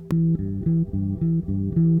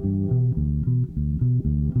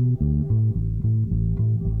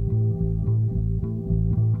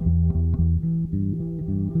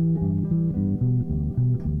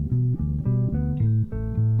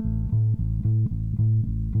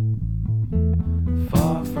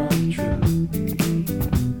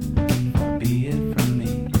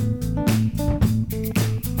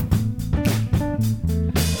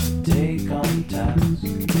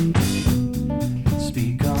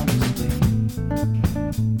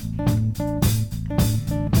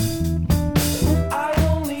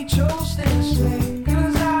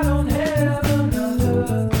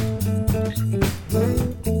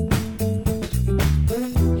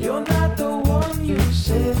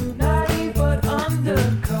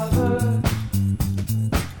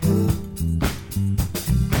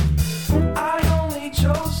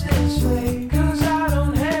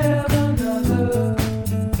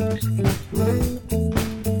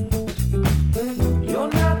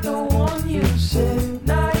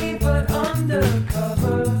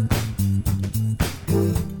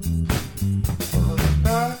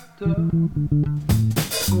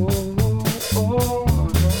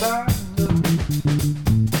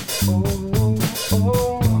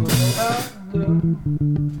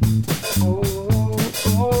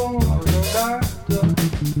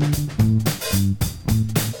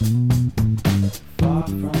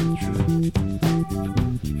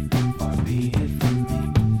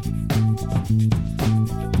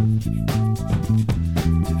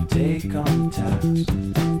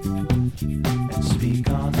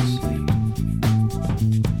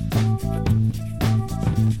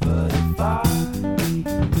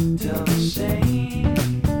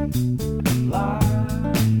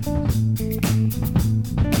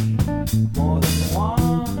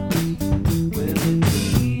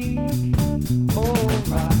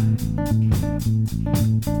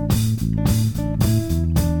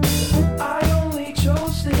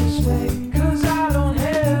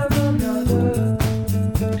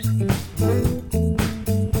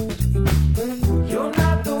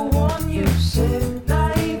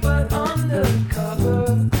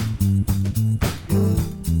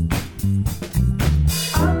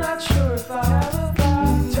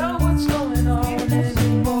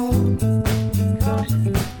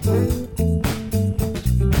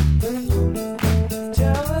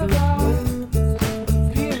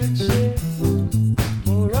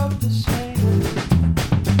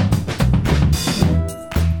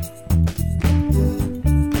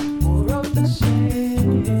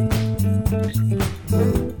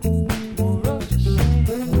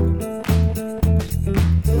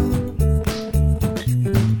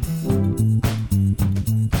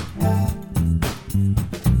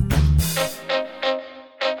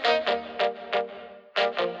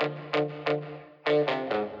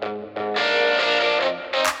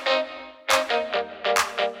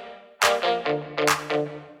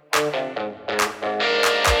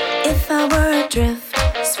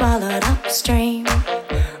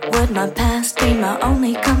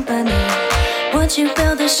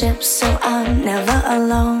 Ship so I'm never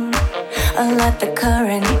alone, or let the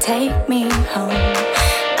current take me home.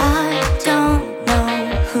 I don't know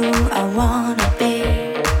who I wanna be.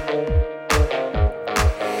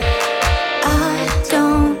 I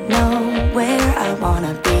don't know where I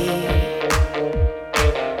wanna be.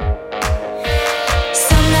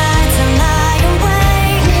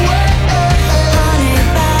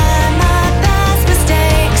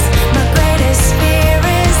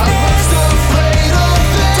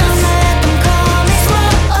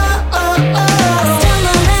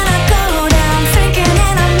 Stumbling and I go down thinking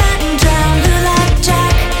and I'm not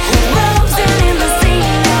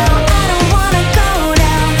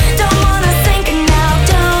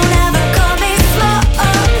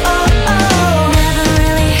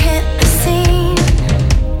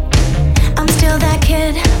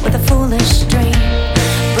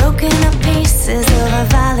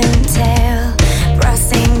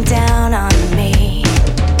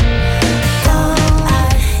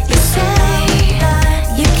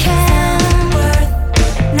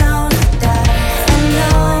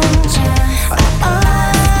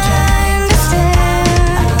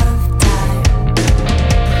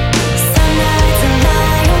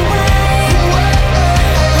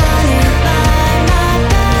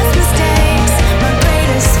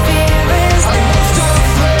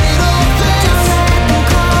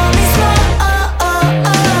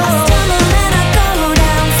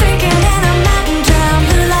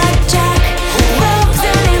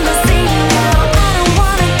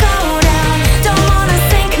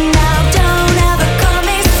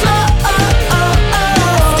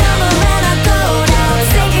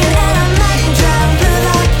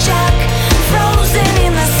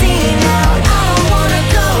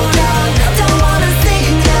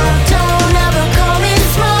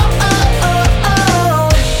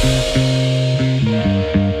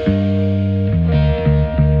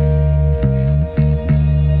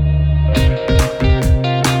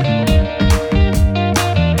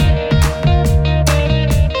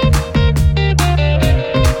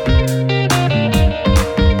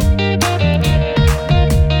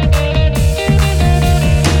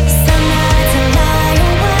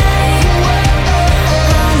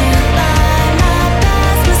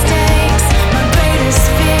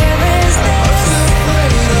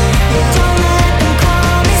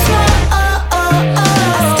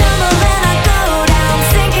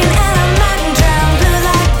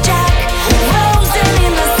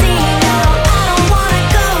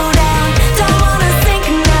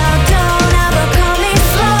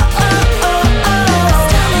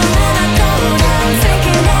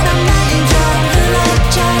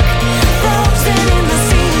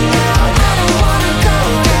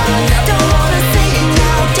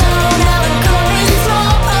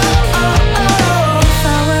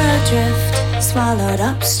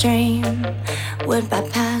that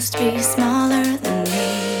past be smaller than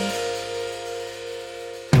me.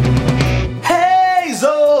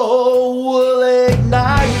 Hazel will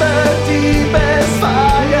ignite the deepest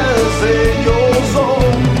fires in your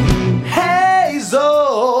soul.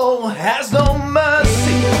 Hazel has no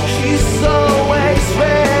mercy, she's always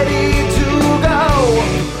ready to go.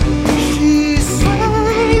 She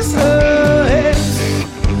sways her hips,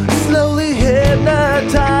 slowly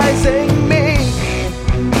hypnotizing me.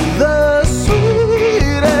 The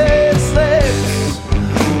sweetest lips,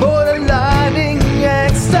 borderlining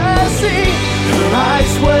ecstasy. Her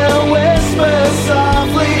eyes will whisper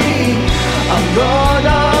softly, I'm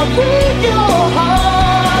gonna break your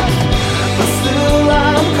heart, but still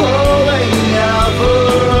I'm calling out for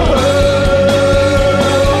her.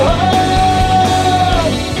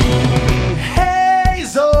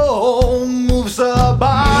 Hazel moves her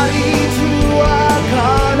body to a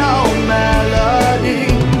carnal melody.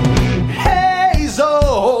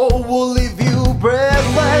 Hazel will leave you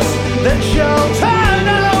breathless, then she'll turn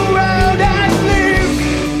around and leave.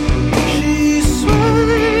 She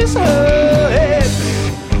sways her hips,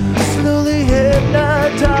 slowly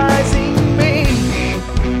hypnotizing me.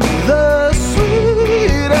 The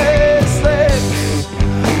sweetest lips,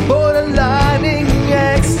 borderlining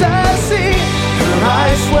ecstasy. Her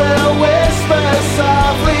eyes will whisper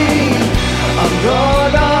softly, I'm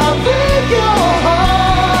gonna break your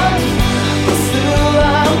heart, but still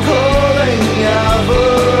I'm calling out for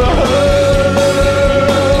her.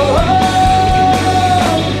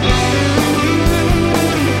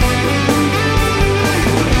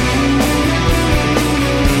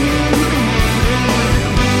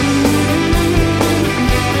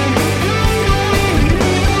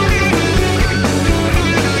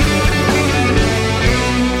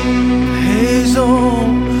 Hazel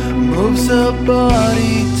moves her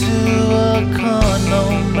body to a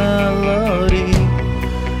carnal melody.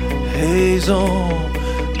 Hazel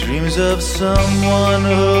dreams of someone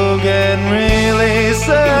who can really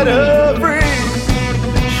set her free.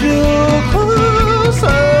 She'll close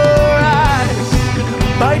her eyes,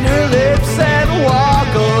 bite her lips and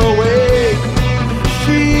walk away.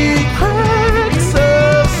 She cracks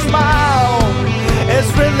a smile as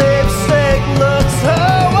her lipstick looks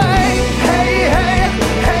her way. Hey, hey,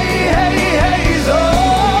 hey, hey, Hazel.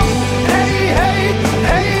 Hey, hey,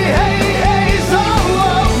 hey, hey, Hazel.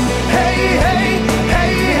 Hey, hey,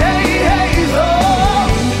 hey, hey, Hazel.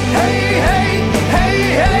 Hey, hey, hey,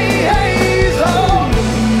 hey, Hazel.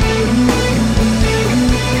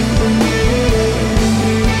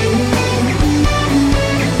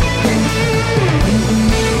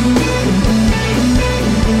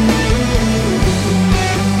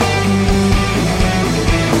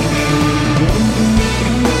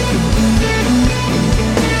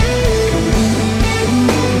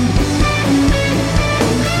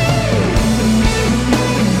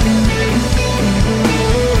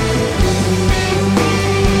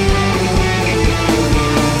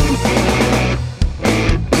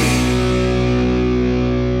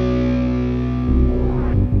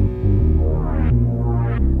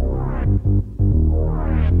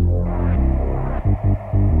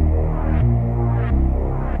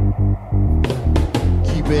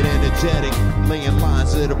 Keep it energetic, laying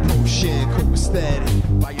lines of the potion,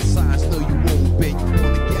 copacetic. By your signs, know you won't bet. You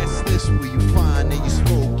on the guest list where you find and you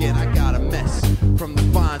smoking. I got a mess from the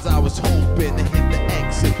vines. I was hoping to hit the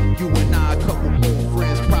exit. You and I, a couple more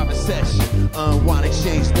friends, private session. Unwind,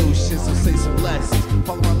 exchange notions, so say some lessons.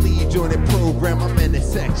 Follow my lead, join the program. I'm in the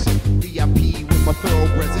section. VIP with my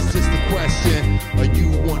thoroughbreds. It's just a question. Are you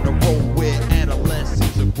on the road with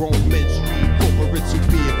adolescents or grown men? Street corporates who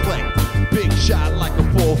be eclectic. Big shot like a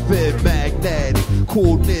forfeit, magnetic.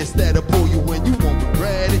 Coolness that'll pull you when you won't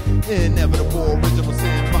regret it. Inevitable, original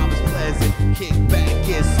sin, vibe is pleasant. Kick back,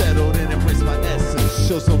 get settled, and embrace my essence.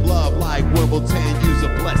 Show some love like Wimbledon, use a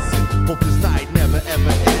blessing. Hope this night never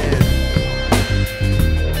ever ends.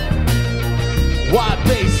 Wide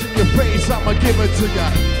bass in your face, I'ma give it to ya.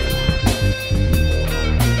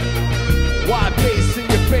 Wide bass in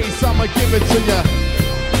your face, I'ma give it to ya.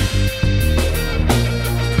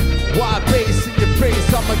 Wide bass in your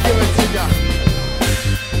face, I'ma give it to ya.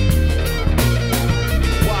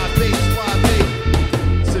 Wide bass,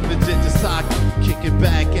 sipping ginger sake, kicking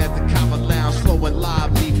back at the common lounge, flowing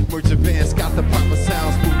lively. Merchant Vance got the proper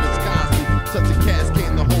sounds, movements constantly. Such a cast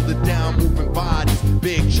came to hold it down, moving bodies.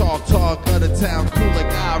 Big chalk talk of the town, cool like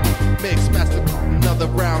Irie. Mix master, another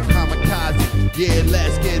round kamikaze. Yeah,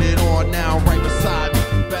 let's get it on now, right beside me.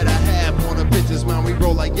 Better have on a bitch is mine, we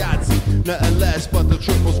roll like Yahtzee. Nothing less but the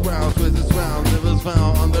triple scrounge, wizards round, livers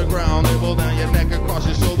found underground. Nibble down your neck across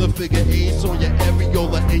your shoulder, figure eights on your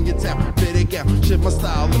areola in your tap. Fit it out, shift my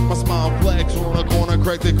style, lift my smile, flex on a corner,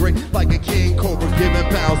 crack the great like a king cobra, giving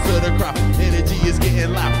pounds to the crowd. Energy is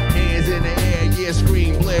getting loud, hands in the air, yeah,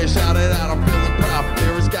 scream, blare, shout it out, I'm feeling proud.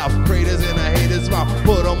 There is scalps, craters in a hater's mouth.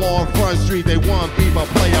 Put them on Front Street, they want people,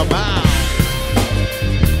 play them out.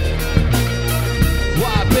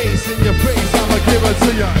 Wide bass in your face, I'ma give it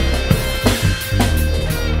to ya.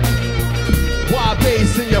 Wide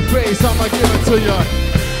bass in your face, I'ma give it to ya.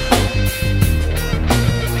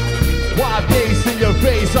 Wide bass in your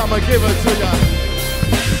face, I'ma give it to ya.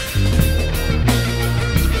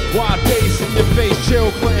 Wide bass in your face,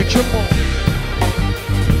 chill, Clinton, come on.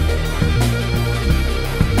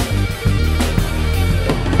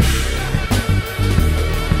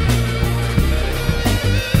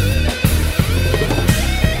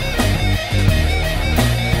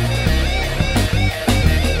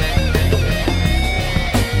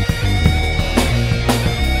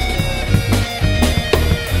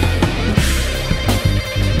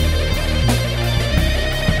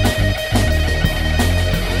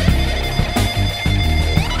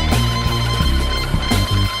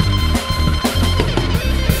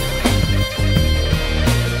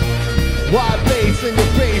 Wide bass in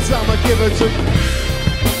your face, I'ma give it to you.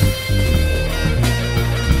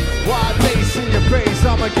 Wide bass in your face,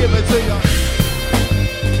 I'ma give it to you.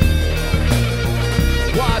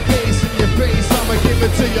 Wide bass in your face, I'ma give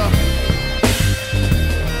it to you.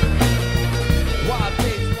 Wide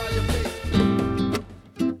bass, why your face?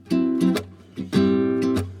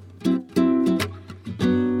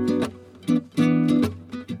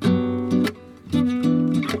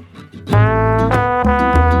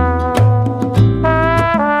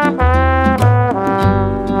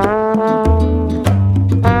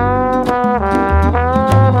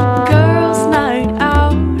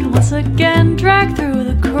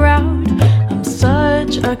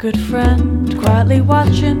 Good friend, quietly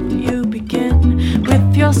watching you begin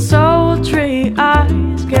with your sultry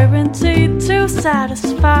eyes, guaranteed to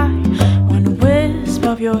satisfy one wisp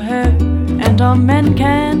of your hair. And all men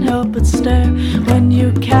can't help but stare when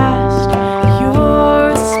you cast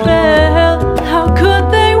your spell. How could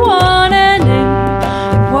they want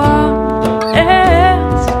anyone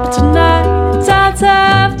else? But tonight tides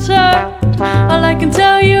have turned. All I can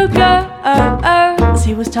tell you, girls,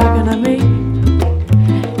 he was talking to me.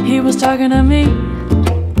 He was talking to me.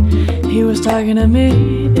 He was talking to me.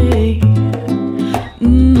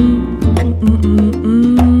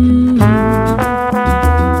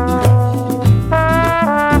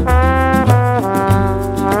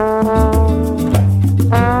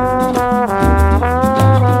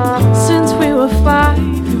 Since we were 5,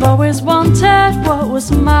 you've always wanted what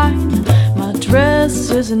was mine. My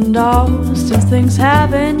dresses and dolls, since things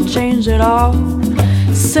haven't changed at all.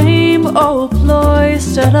 Same old ploy,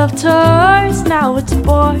 instead of toys, now it's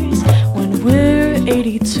boys. When we're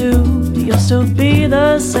 82, you'll still be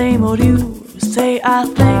the same old you. Say, I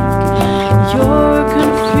think you're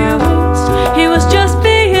confused. He was just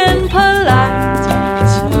being polite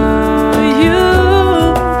to you,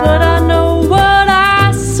 but I know what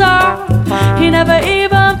I saw. He never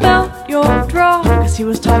even felt your draw, 'cause he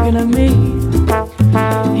was talking to me.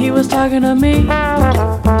 He was talking to me.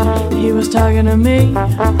 He was talking to me.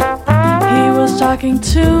 He was talking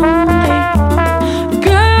to me.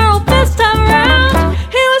 Girl, this time around,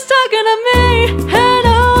 he was talking to me and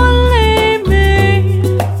only me.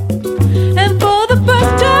 And for the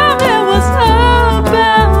first time, it was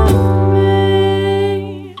about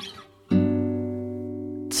me.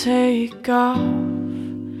 Take off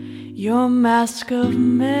your mask of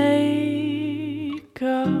makeup,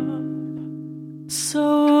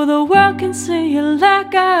 so the world can see you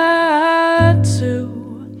like I do.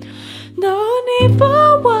 No need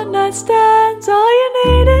for one night stands, all you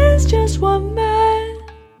need is just one man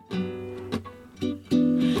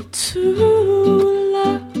to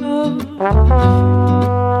love.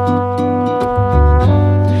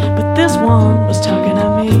 But this one was talking to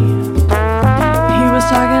me. He was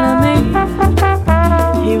talking to me.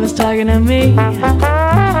 He was talking to me.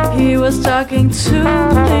 He was talking to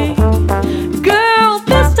me. Girl,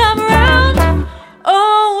 this time around,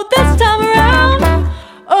 oh, this time around,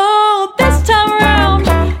 oh, this time around,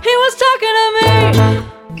 he was talking to me.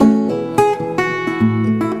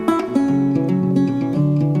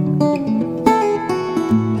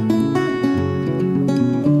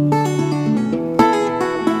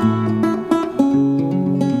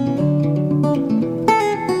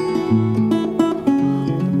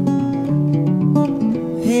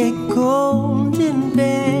 A golden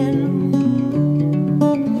bell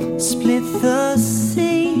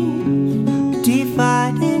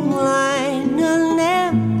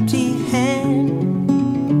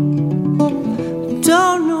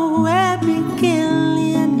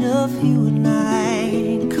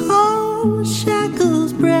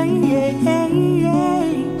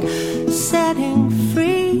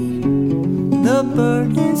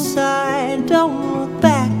bird inside. Don't look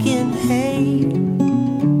back in hate.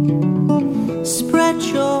 Spread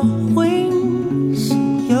your wings,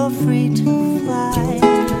 you're free to fly.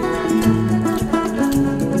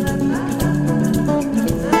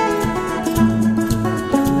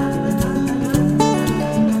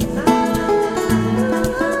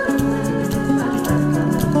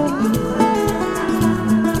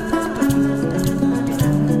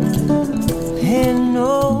 An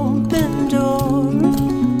open door,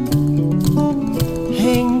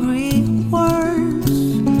 angry words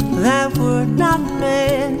that were not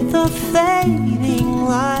meant, the fading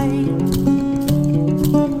light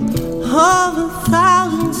of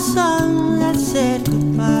 1,000 suns that said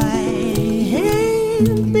goodbye.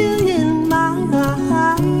 8 billion miles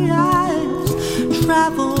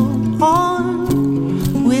traveled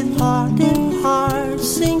on with heart and heart,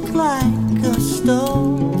 sink like a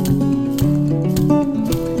stone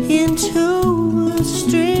into the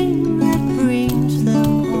stream that brings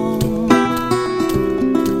them home.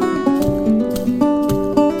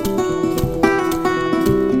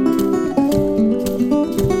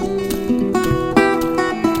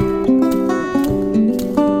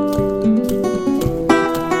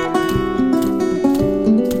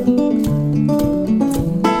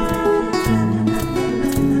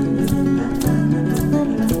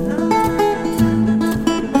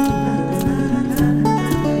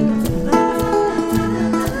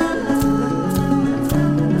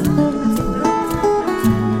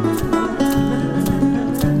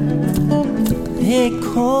 A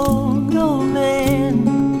cold old man,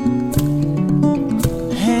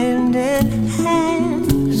 hand in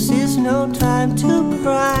hand, says no time to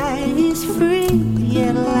cry. He's free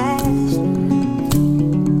at last.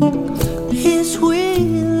 His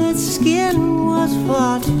withered skin was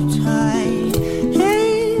far too tight.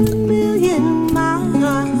 8 million miles.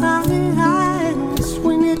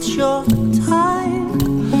 When it's your time,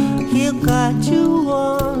 he'll guide you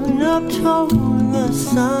on up toward the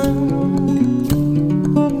sun,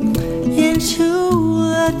 into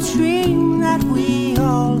a dream that we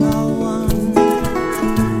all are one.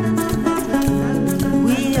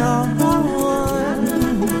 We all are one.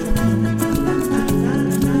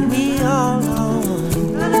 We all are one.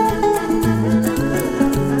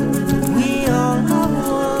 We all are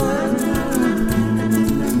one.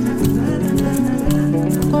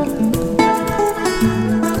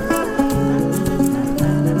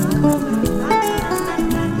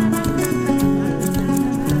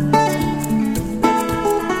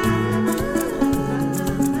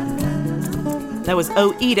 That was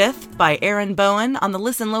Oh Edith by Aaron Bowen on the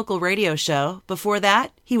Listen Local radio show. Before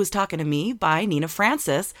that, He Was Talking to Me by Nina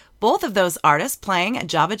Francis. Both of those artists playing at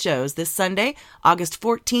Java Joe's this Sunday, August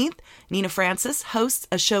 14th. Nina Francis hosts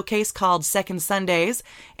a showcase called Second Sundays,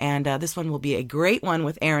 and this one will be a great one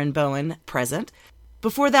with Aaron Bowen present.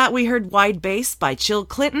 Before that, we heard Wide Bass by Chill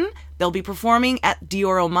Clinton. They'll be performing at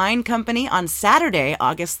Dioro Mine Company on Saturday,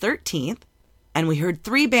 August 13th. And we heard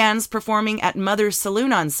 3 bands performing at Mother's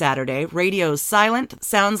Saloon on Saturday, Radio's Silent,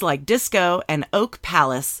 Sounds Like Disco, and Oak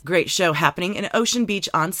Palace. Great show happening in Ocean Beach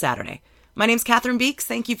on Saturday. My name's Catherine Beeks.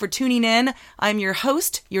 Thank you for tuning in. I'm your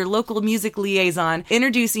host, your local music liaison,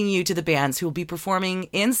 introducing you to the bands who will be performing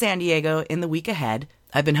in San Diego in the week ahead.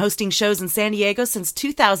 I've been hosting shows in San Diego since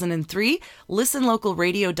 2003.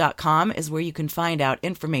 ListenLocalRadio.com is where you can find out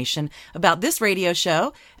information about this radio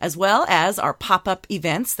show, as well as our pop-up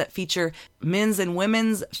events that feature men's and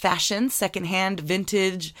women's fashion, secondhand,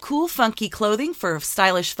 vintage, cool, funky clothing for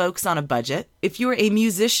stylish folks on a budget. If you're a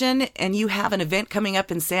musician and you have an event coming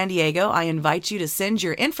up in San Diego, I invite you to send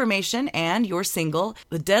your information and your single.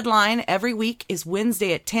 The deadline every week is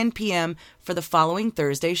Wednesday at 10 p.m. for the following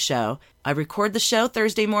Thursday's show. I record the show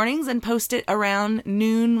Thursday mornings and post it around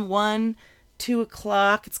noon, 1, 2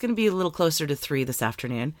 o'clock. It's going to be a little closer to 3 this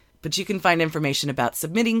afternoon. But you can find information about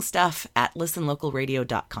submitting stuff at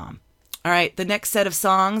listenlocalradio.com. All right, the next set of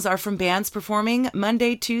songs are from bands performing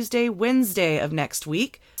Monday, Tuesday, Wednesday of next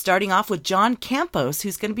week. Starting off with John Campos,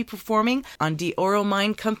 who's going to be performing on Dioro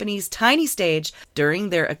Mine Company's tiny stage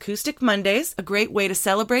during their Acoustic Mondays, a great way to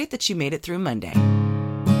celebrate that you made it through Monday.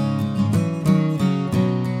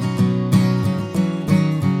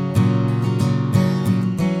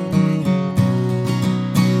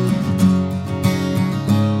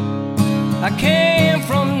 I came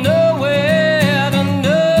from nowhere to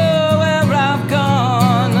nowhere I've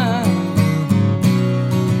gone.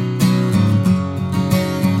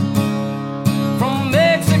 From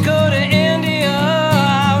Mexico to India,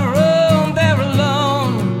 I roamed there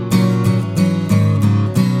alone.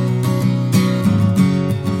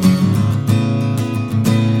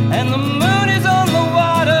 And the moon is on the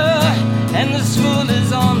water, and the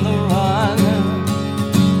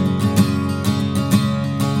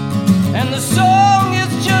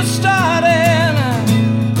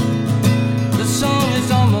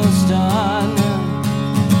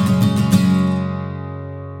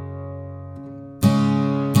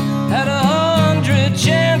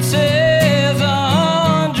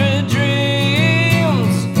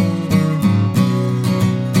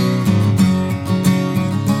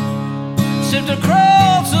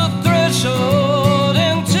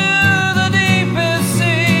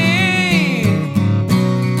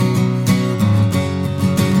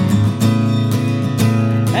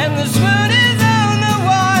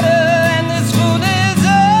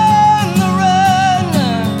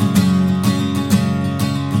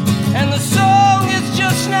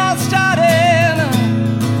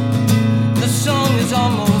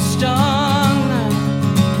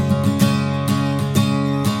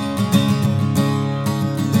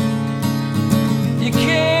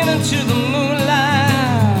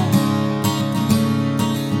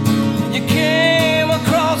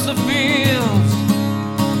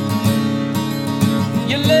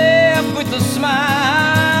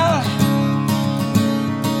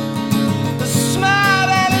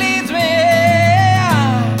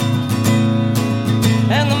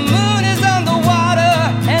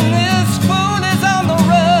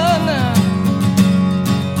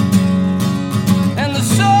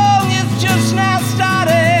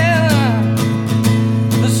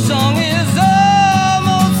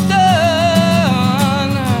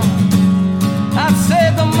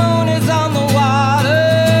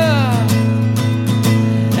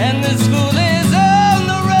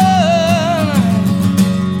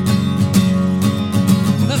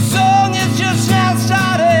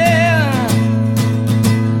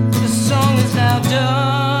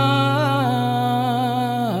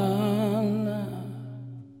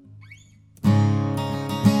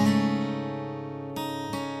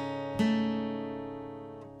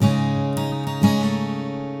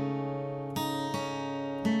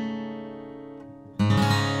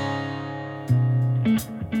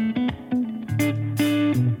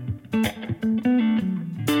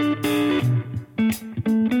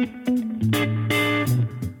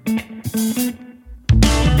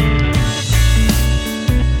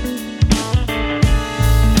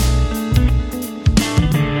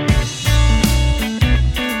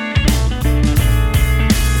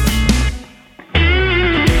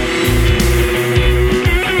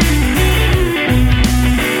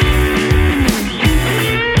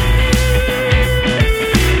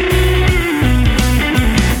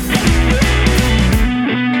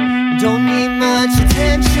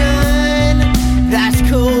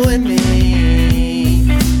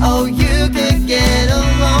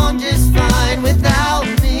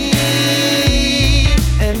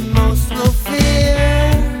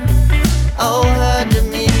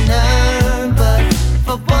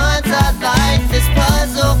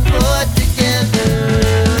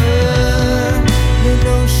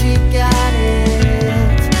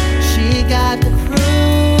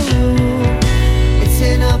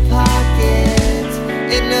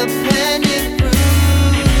independent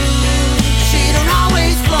fruit. She don't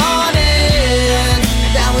always flaunt it,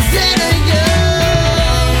 that was in her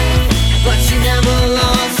youth, but she never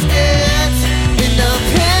lost it.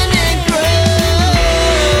 Independent fruit.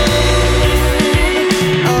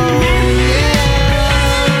 Oh yeah.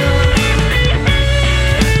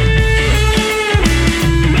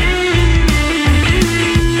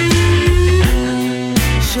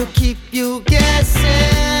 She'll keep you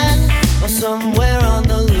guessing, or somewhere on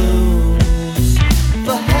the loose.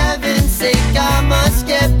 For heaven's sake, I must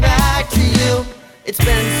get back to you. It's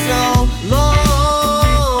been so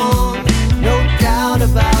long, no doubt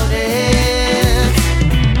about it.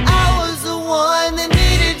 I was the one that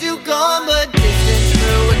needed you gone, but distance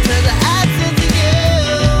grew into the absence of you.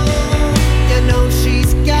 You know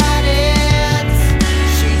she's got it,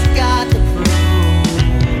 she's got the proof.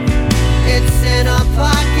 It's in her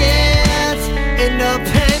pocket,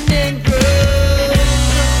 independent group.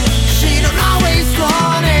 She don't always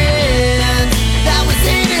flaunt it, that was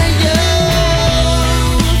in her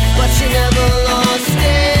youth, but she never lost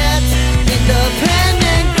it.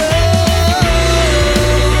 Independent group.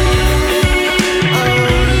 Oh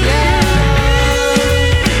yeah.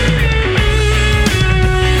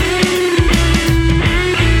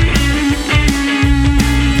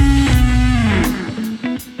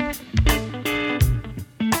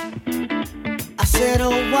 I said,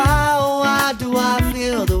 oh why do I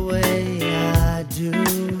feel the way I do?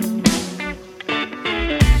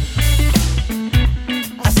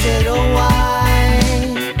 I said, oh why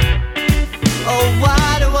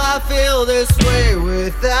do I feel this way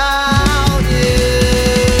without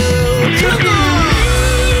you? Come on!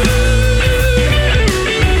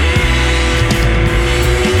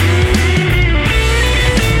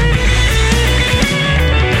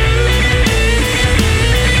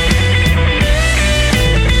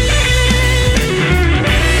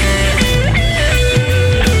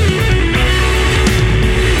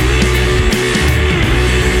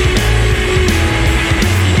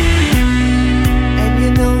 And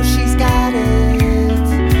you know she's got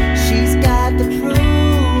it, she's got the proof.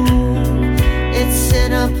 It's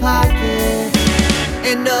in her pocket,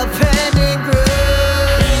 independent group.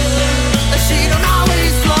 She don't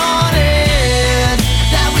always flaunt it,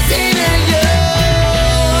 that was in her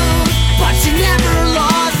youth, but she never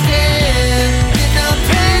lost it.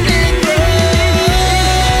 Independent group.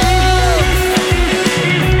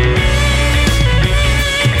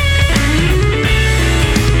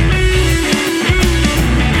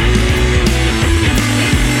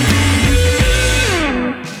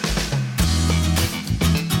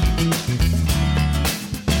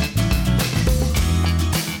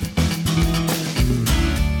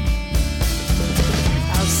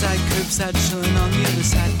 Outside, curbside, chilling on the other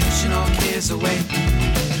side, pushing all cares away.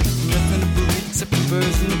 Nothing to believe except the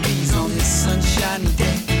birds and the bees on this sunshiny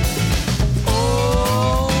day.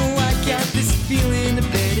 Oh, I got this feeling of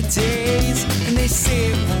better days, and they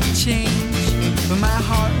say it won't change, but my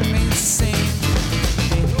heart remains the same.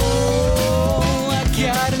 And oh, I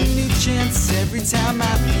got a new chance every time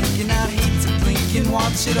I blink, and I'd hate to blink and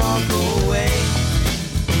watch it all go away.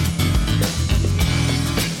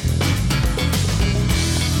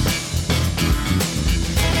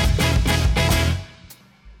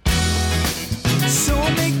 So I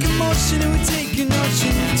make a motion and we take a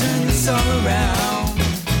notion and turn this all around.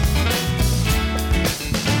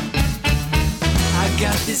 I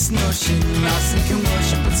got this notion, lost in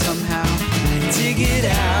commotion, but somehow I dig it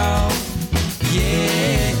out.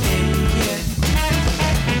 Yeah, yeah.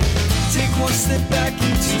 Take one step back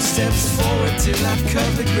and two steps forward till I've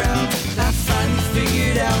covered ground. I finally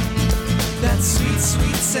figured out that sweet,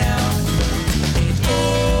 sweet sound. And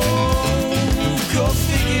oh, go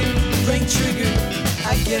figure, blank trigger.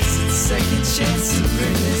 I guess it's second chance to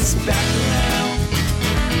bring this back around.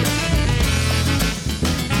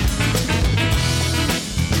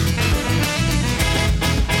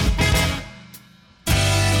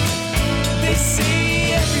 They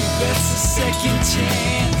say every bet's a second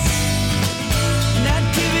chance, and I'd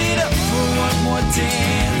give it up for one more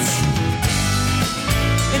dance.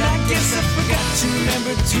 And I guess I forgot to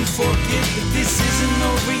remember to forget that this isn't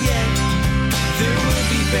over yet. There will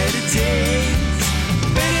be better days,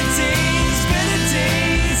 better days, better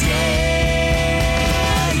days,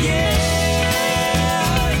 yeah, yeah,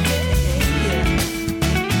 yeah.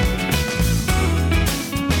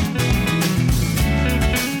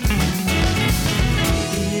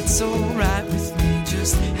 It's alright with me,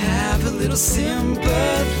 just have a little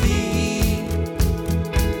sympathy.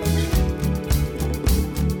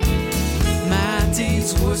 My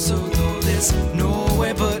days were so low, there's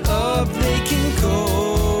nowhere but up they can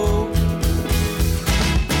go.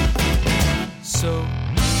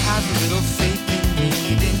 little faith in me,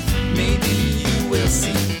 then maybe you will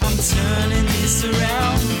see. I'm turning this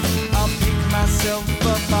around. I'll pick myself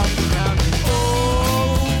up off the ground.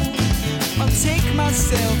 Oh, I'll take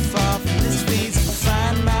myself off this phase and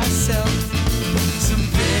find myself some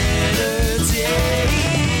better days.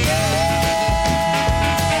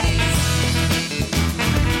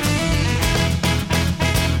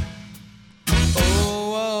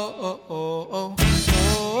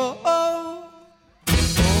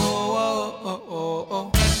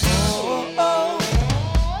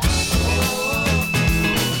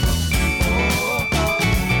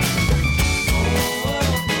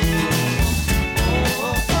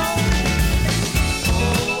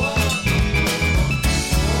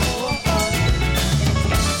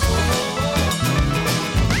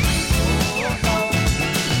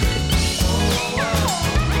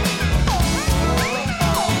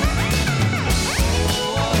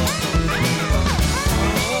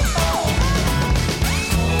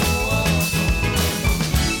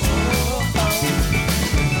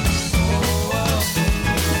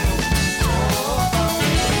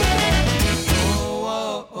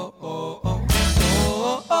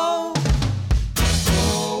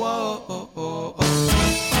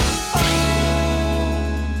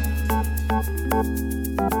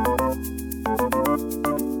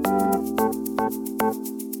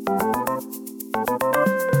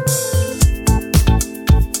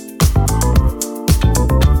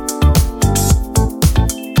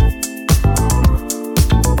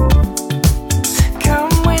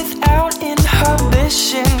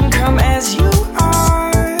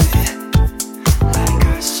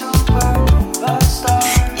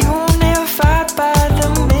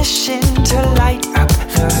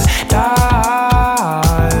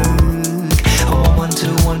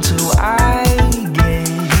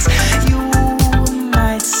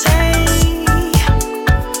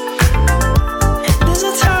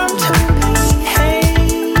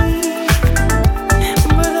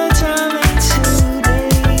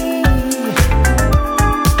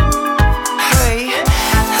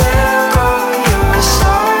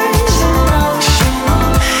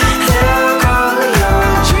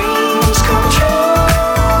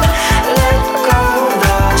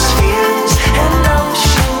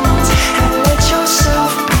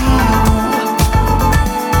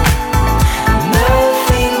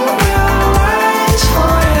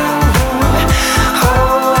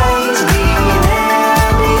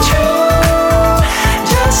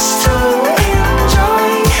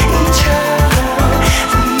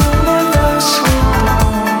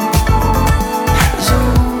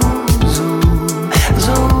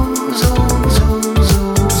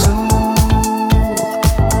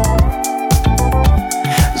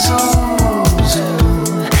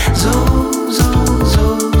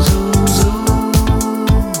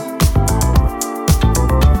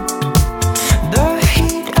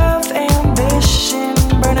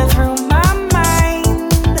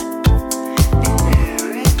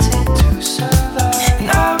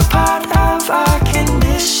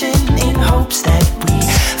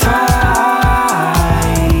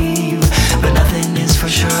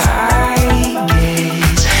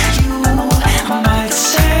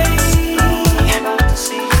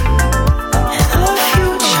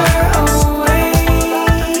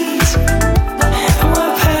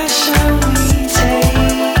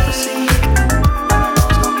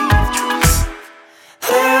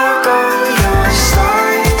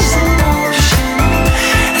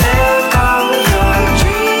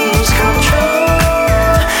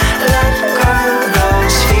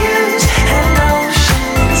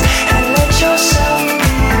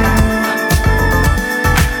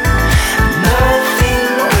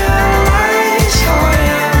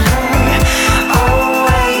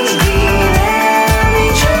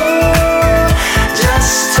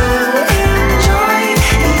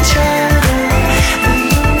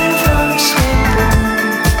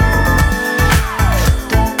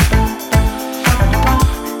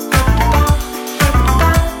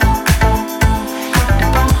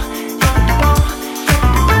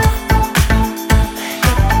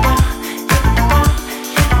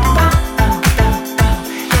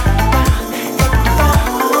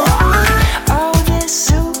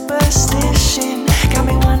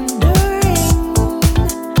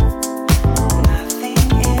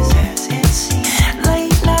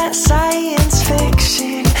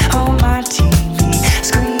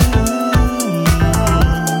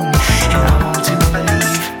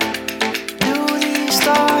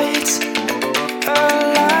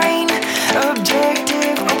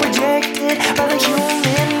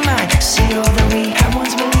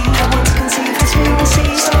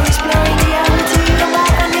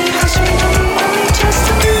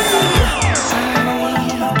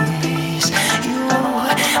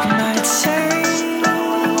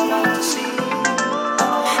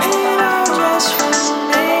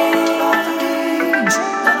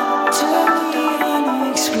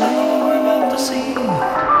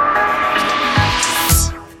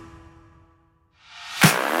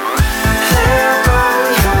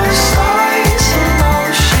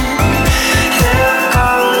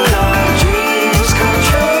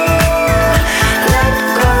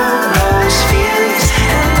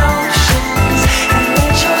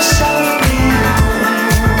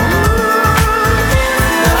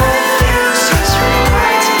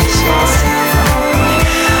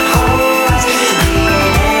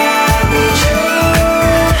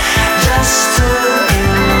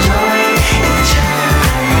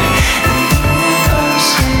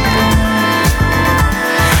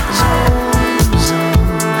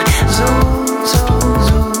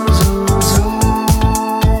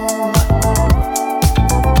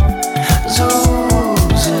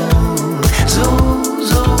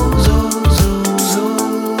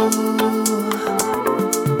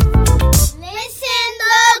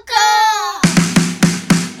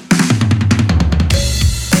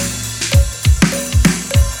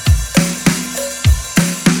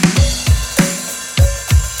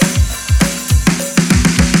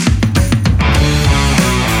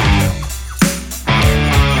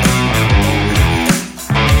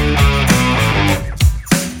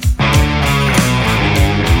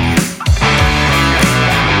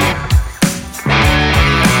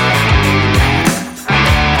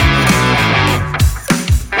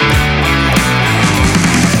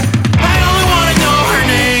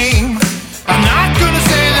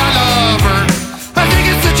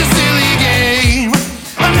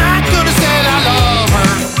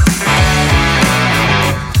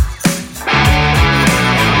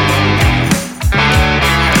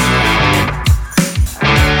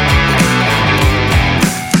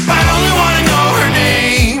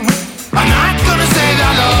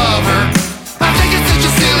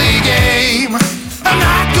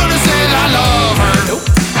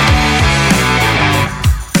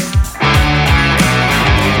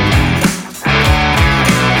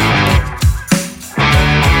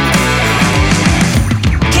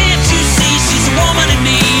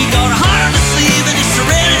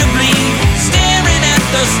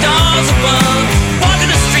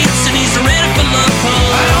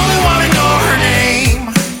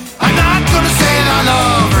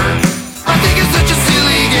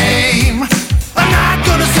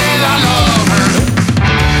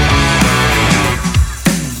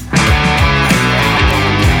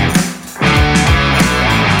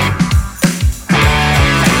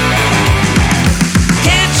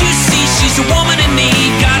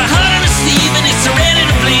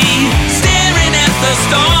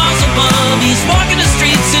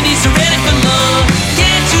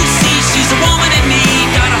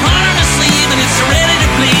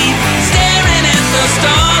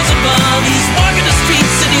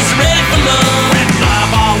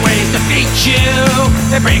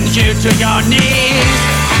 It brings you to your knees.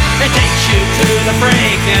 It takes you to the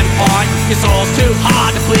breaking point. Your soul's too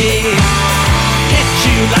hard to please. Hits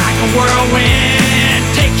you like a whirlwind,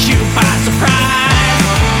 takes you by surprise.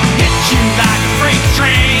 Hits you like a freight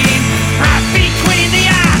train, right between the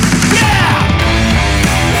eyes. Yeah!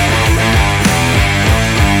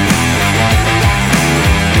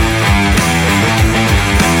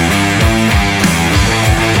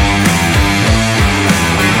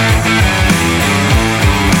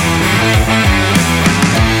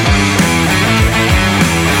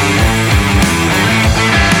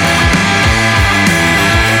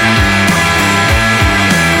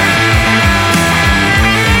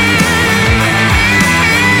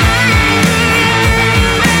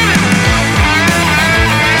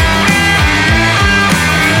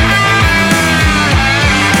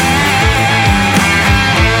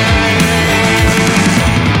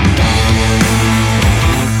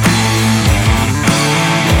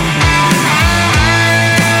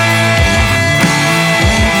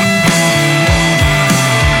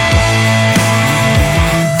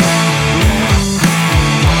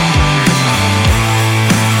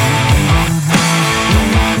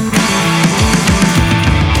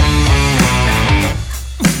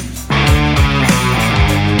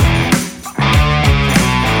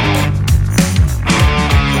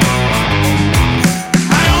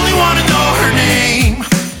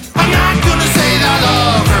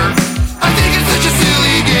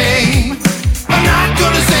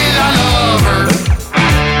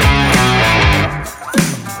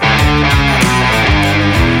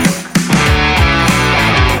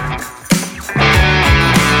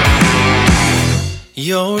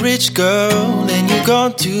 You're a rich girl and you've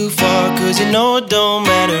gone too far, 'cause you know it don't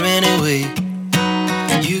matter anyway.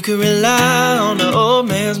 You can rely on the old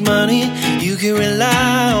man's money. You can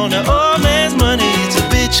rely on the old man's money. It's a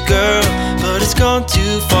bitch girl, but it's gone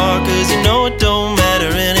too far, 'cause you know it don't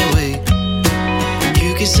matter anyway.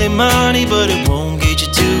 You can say money, but it won't get you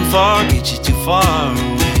too far, get you too far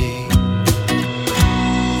away.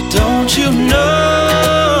 Don't you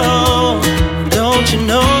know, don't you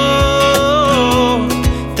know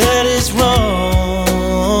that it's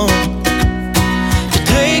wrong to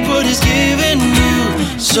take what is given you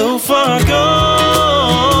so far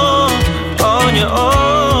gone on your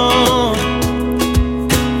own.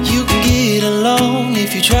 You can get along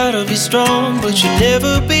if you try to be strong, but you'll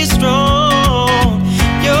never be strong.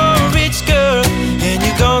 You're a rich girl and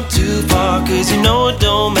you've gone too far, 'cause you know it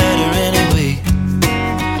don't matter anyway.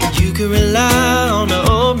 You can rely on the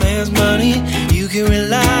old man's money. You can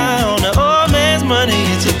rely on the old man's money.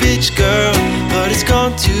 It's a bitch girl, but it's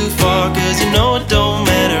gone too far, 'cause you know it don't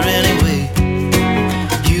matter anyway.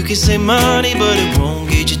 You can say money, but it won't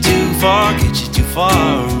get you too far, get you too far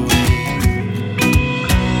away.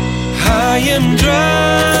 High and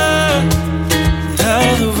dry, out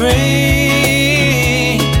of the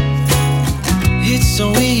rain. It's so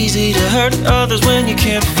easy to hurt others when you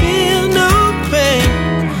can't feel no pain.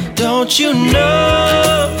 Don't you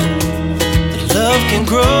know that love can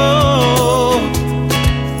grow?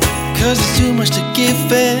 'Cause it's too much to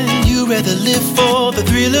give and you rather live for the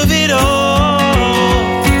thrill of it all.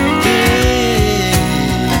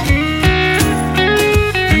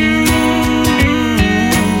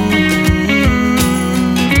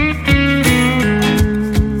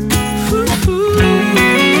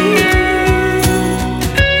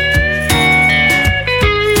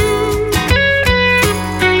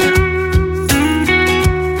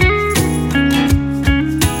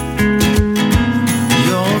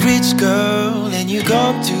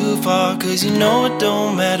 Far, 'cause you know it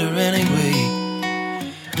don't matter anyway.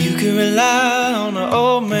 You can rely on the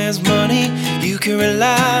old man's money. You can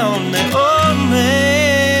rely on the old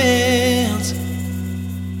man's.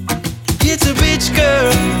 It's a bitch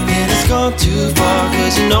girl and it's gone too far,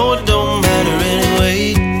 'cause you know it don't matter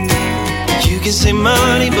anyway. You can say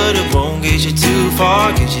money, but it won't get you too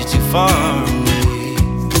far, get you too far away.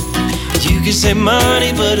 You can say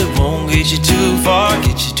money, but it won't get you too far,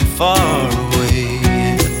 get you too far away.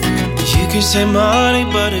 You can say money,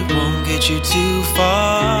 but it won't get you too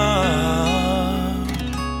far.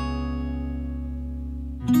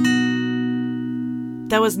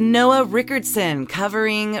 That was Noah Rickardson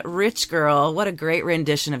covering Rich Girl. What a great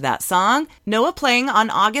rendition of that song. Noah playing on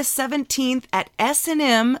August 17th at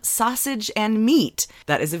S&M Sausage and Meat.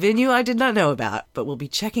 That is a venue I did not know about, but we'll be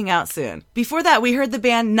checking out soon. Before that, we heard the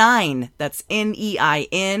band Nine, that's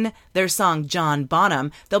N-E-I-N, their song John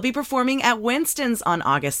Bonham. They'll be performing at Winston's on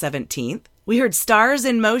August 17th. We heard Stars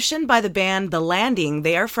in Motion by the band The Landing.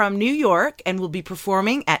 They are from New York and will be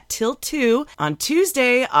performing at Till 2 on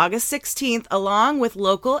Tuesday, August 16th, along with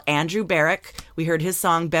local Andrew Barrick. We heard his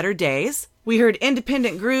song Better Days. We heard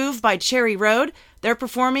Independent Groove by Cherry Road. They're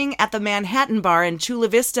performing at the Manhattan Bar in Chula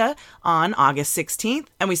Vista on August 16th.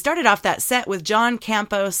 And we started off that set with John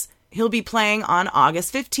Campos. He'll be playing on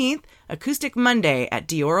August 15th, Acoustic Monday at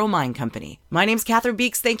Dioro Mine Company. My name's Catherine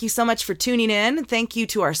Beeks. Thank you so much for tuning in. Thank you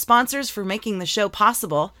to our sponsors for making the show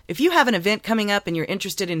possible. If you have an event coming up and you're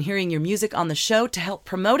interested in hearing your music on the show to help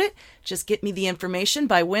promote it, just get me the information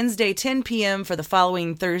by Wednesday, 10 p.m. for the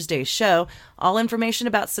following Thursday's show. All information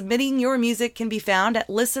about submitting your music can be found at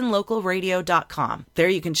listenlocalradio.com. There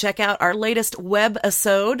you can check out our latest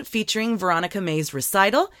web-isode featuring Veronica May's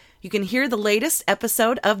recital. You can hear the latest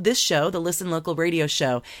episode of this show, the Listen Local Radio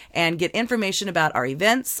Show, and get information about our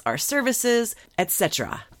events, our services,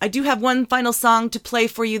 etc. I do have one final song to play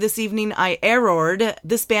for you this evening. I Errored.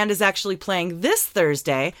 This band is actually playing this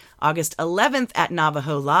Thursday, August 11th at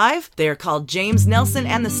Navajo Live. They are called James Nelson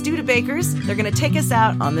and the Studebakers. They're going to take us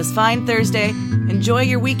out on this fine Thursday. Enjoy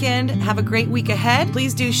your weekend. Have a great week ahead.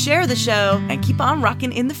 Please do share the show and keep on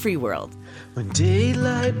rocking in the free world. When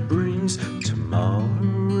daylight brings tomorrow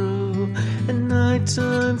and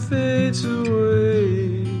nighttime fades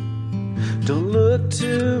away, don't look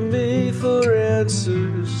to me for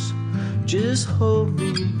answers. Just hold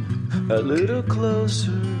me a little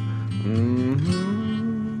closer,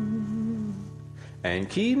 and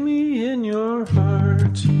keep me in your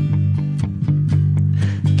heart.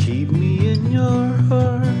 Keep me in your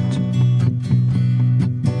heart.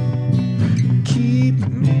 Keep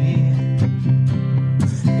me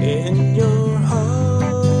in your heart.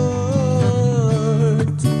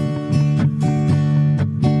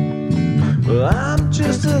 Well, I'm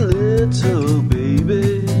just a little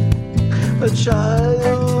baby, a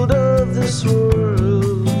child of this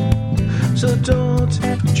world. So don't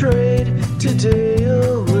trade today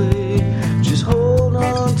away. Just hold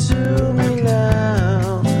on to me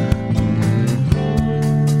now,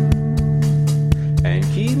 and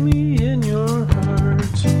keep me in your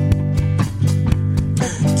heart.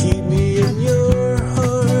 Keep me in your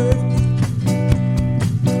heart.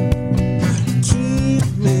 Keep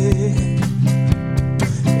me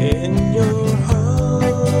in your heart.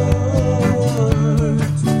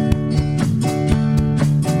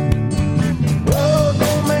 Oh,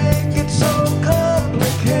 don't make it so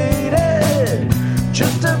complicated.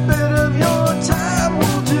 Just a bit of your time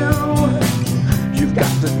will do. You've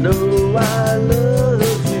got to know I love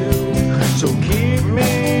you, so keep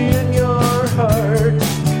me in your heart.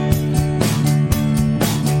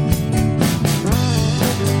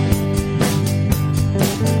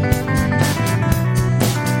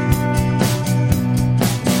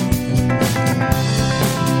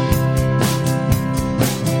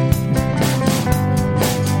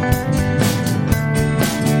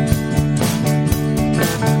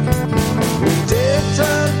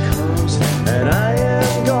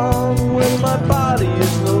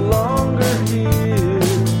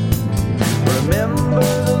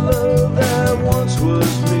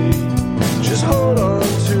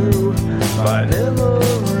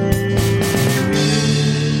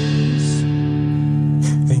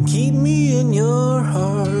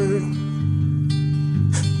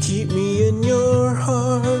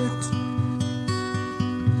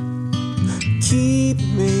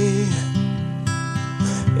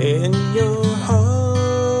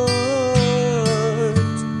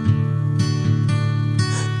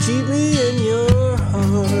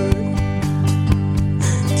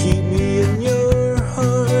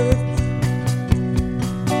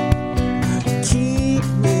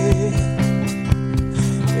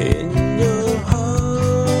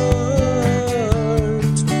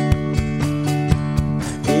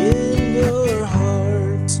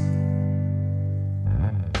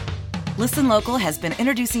 Listen Local has been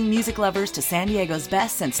introducing music lovers to San Diego's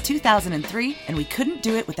best since 2003, and we couldn't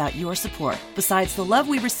do it without your support. Besides the love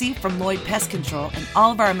we receive from Lloyd Pest Control and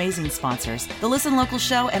all of our amazing sponsors, the Listen Local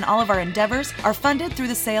show and all of our endeavors are funded through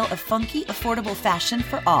the sale of funky, affordable fashion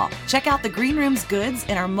for all. Check out the Green Room's goods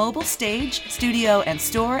in our mobile stage, studio, and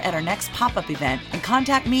store at our next pop-up event, and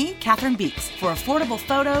contact me, Catherine Beeks, for affordable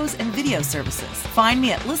photos and video services. Find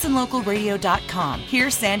me at listenlocalradio.com.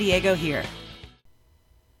 Hear San Diego here.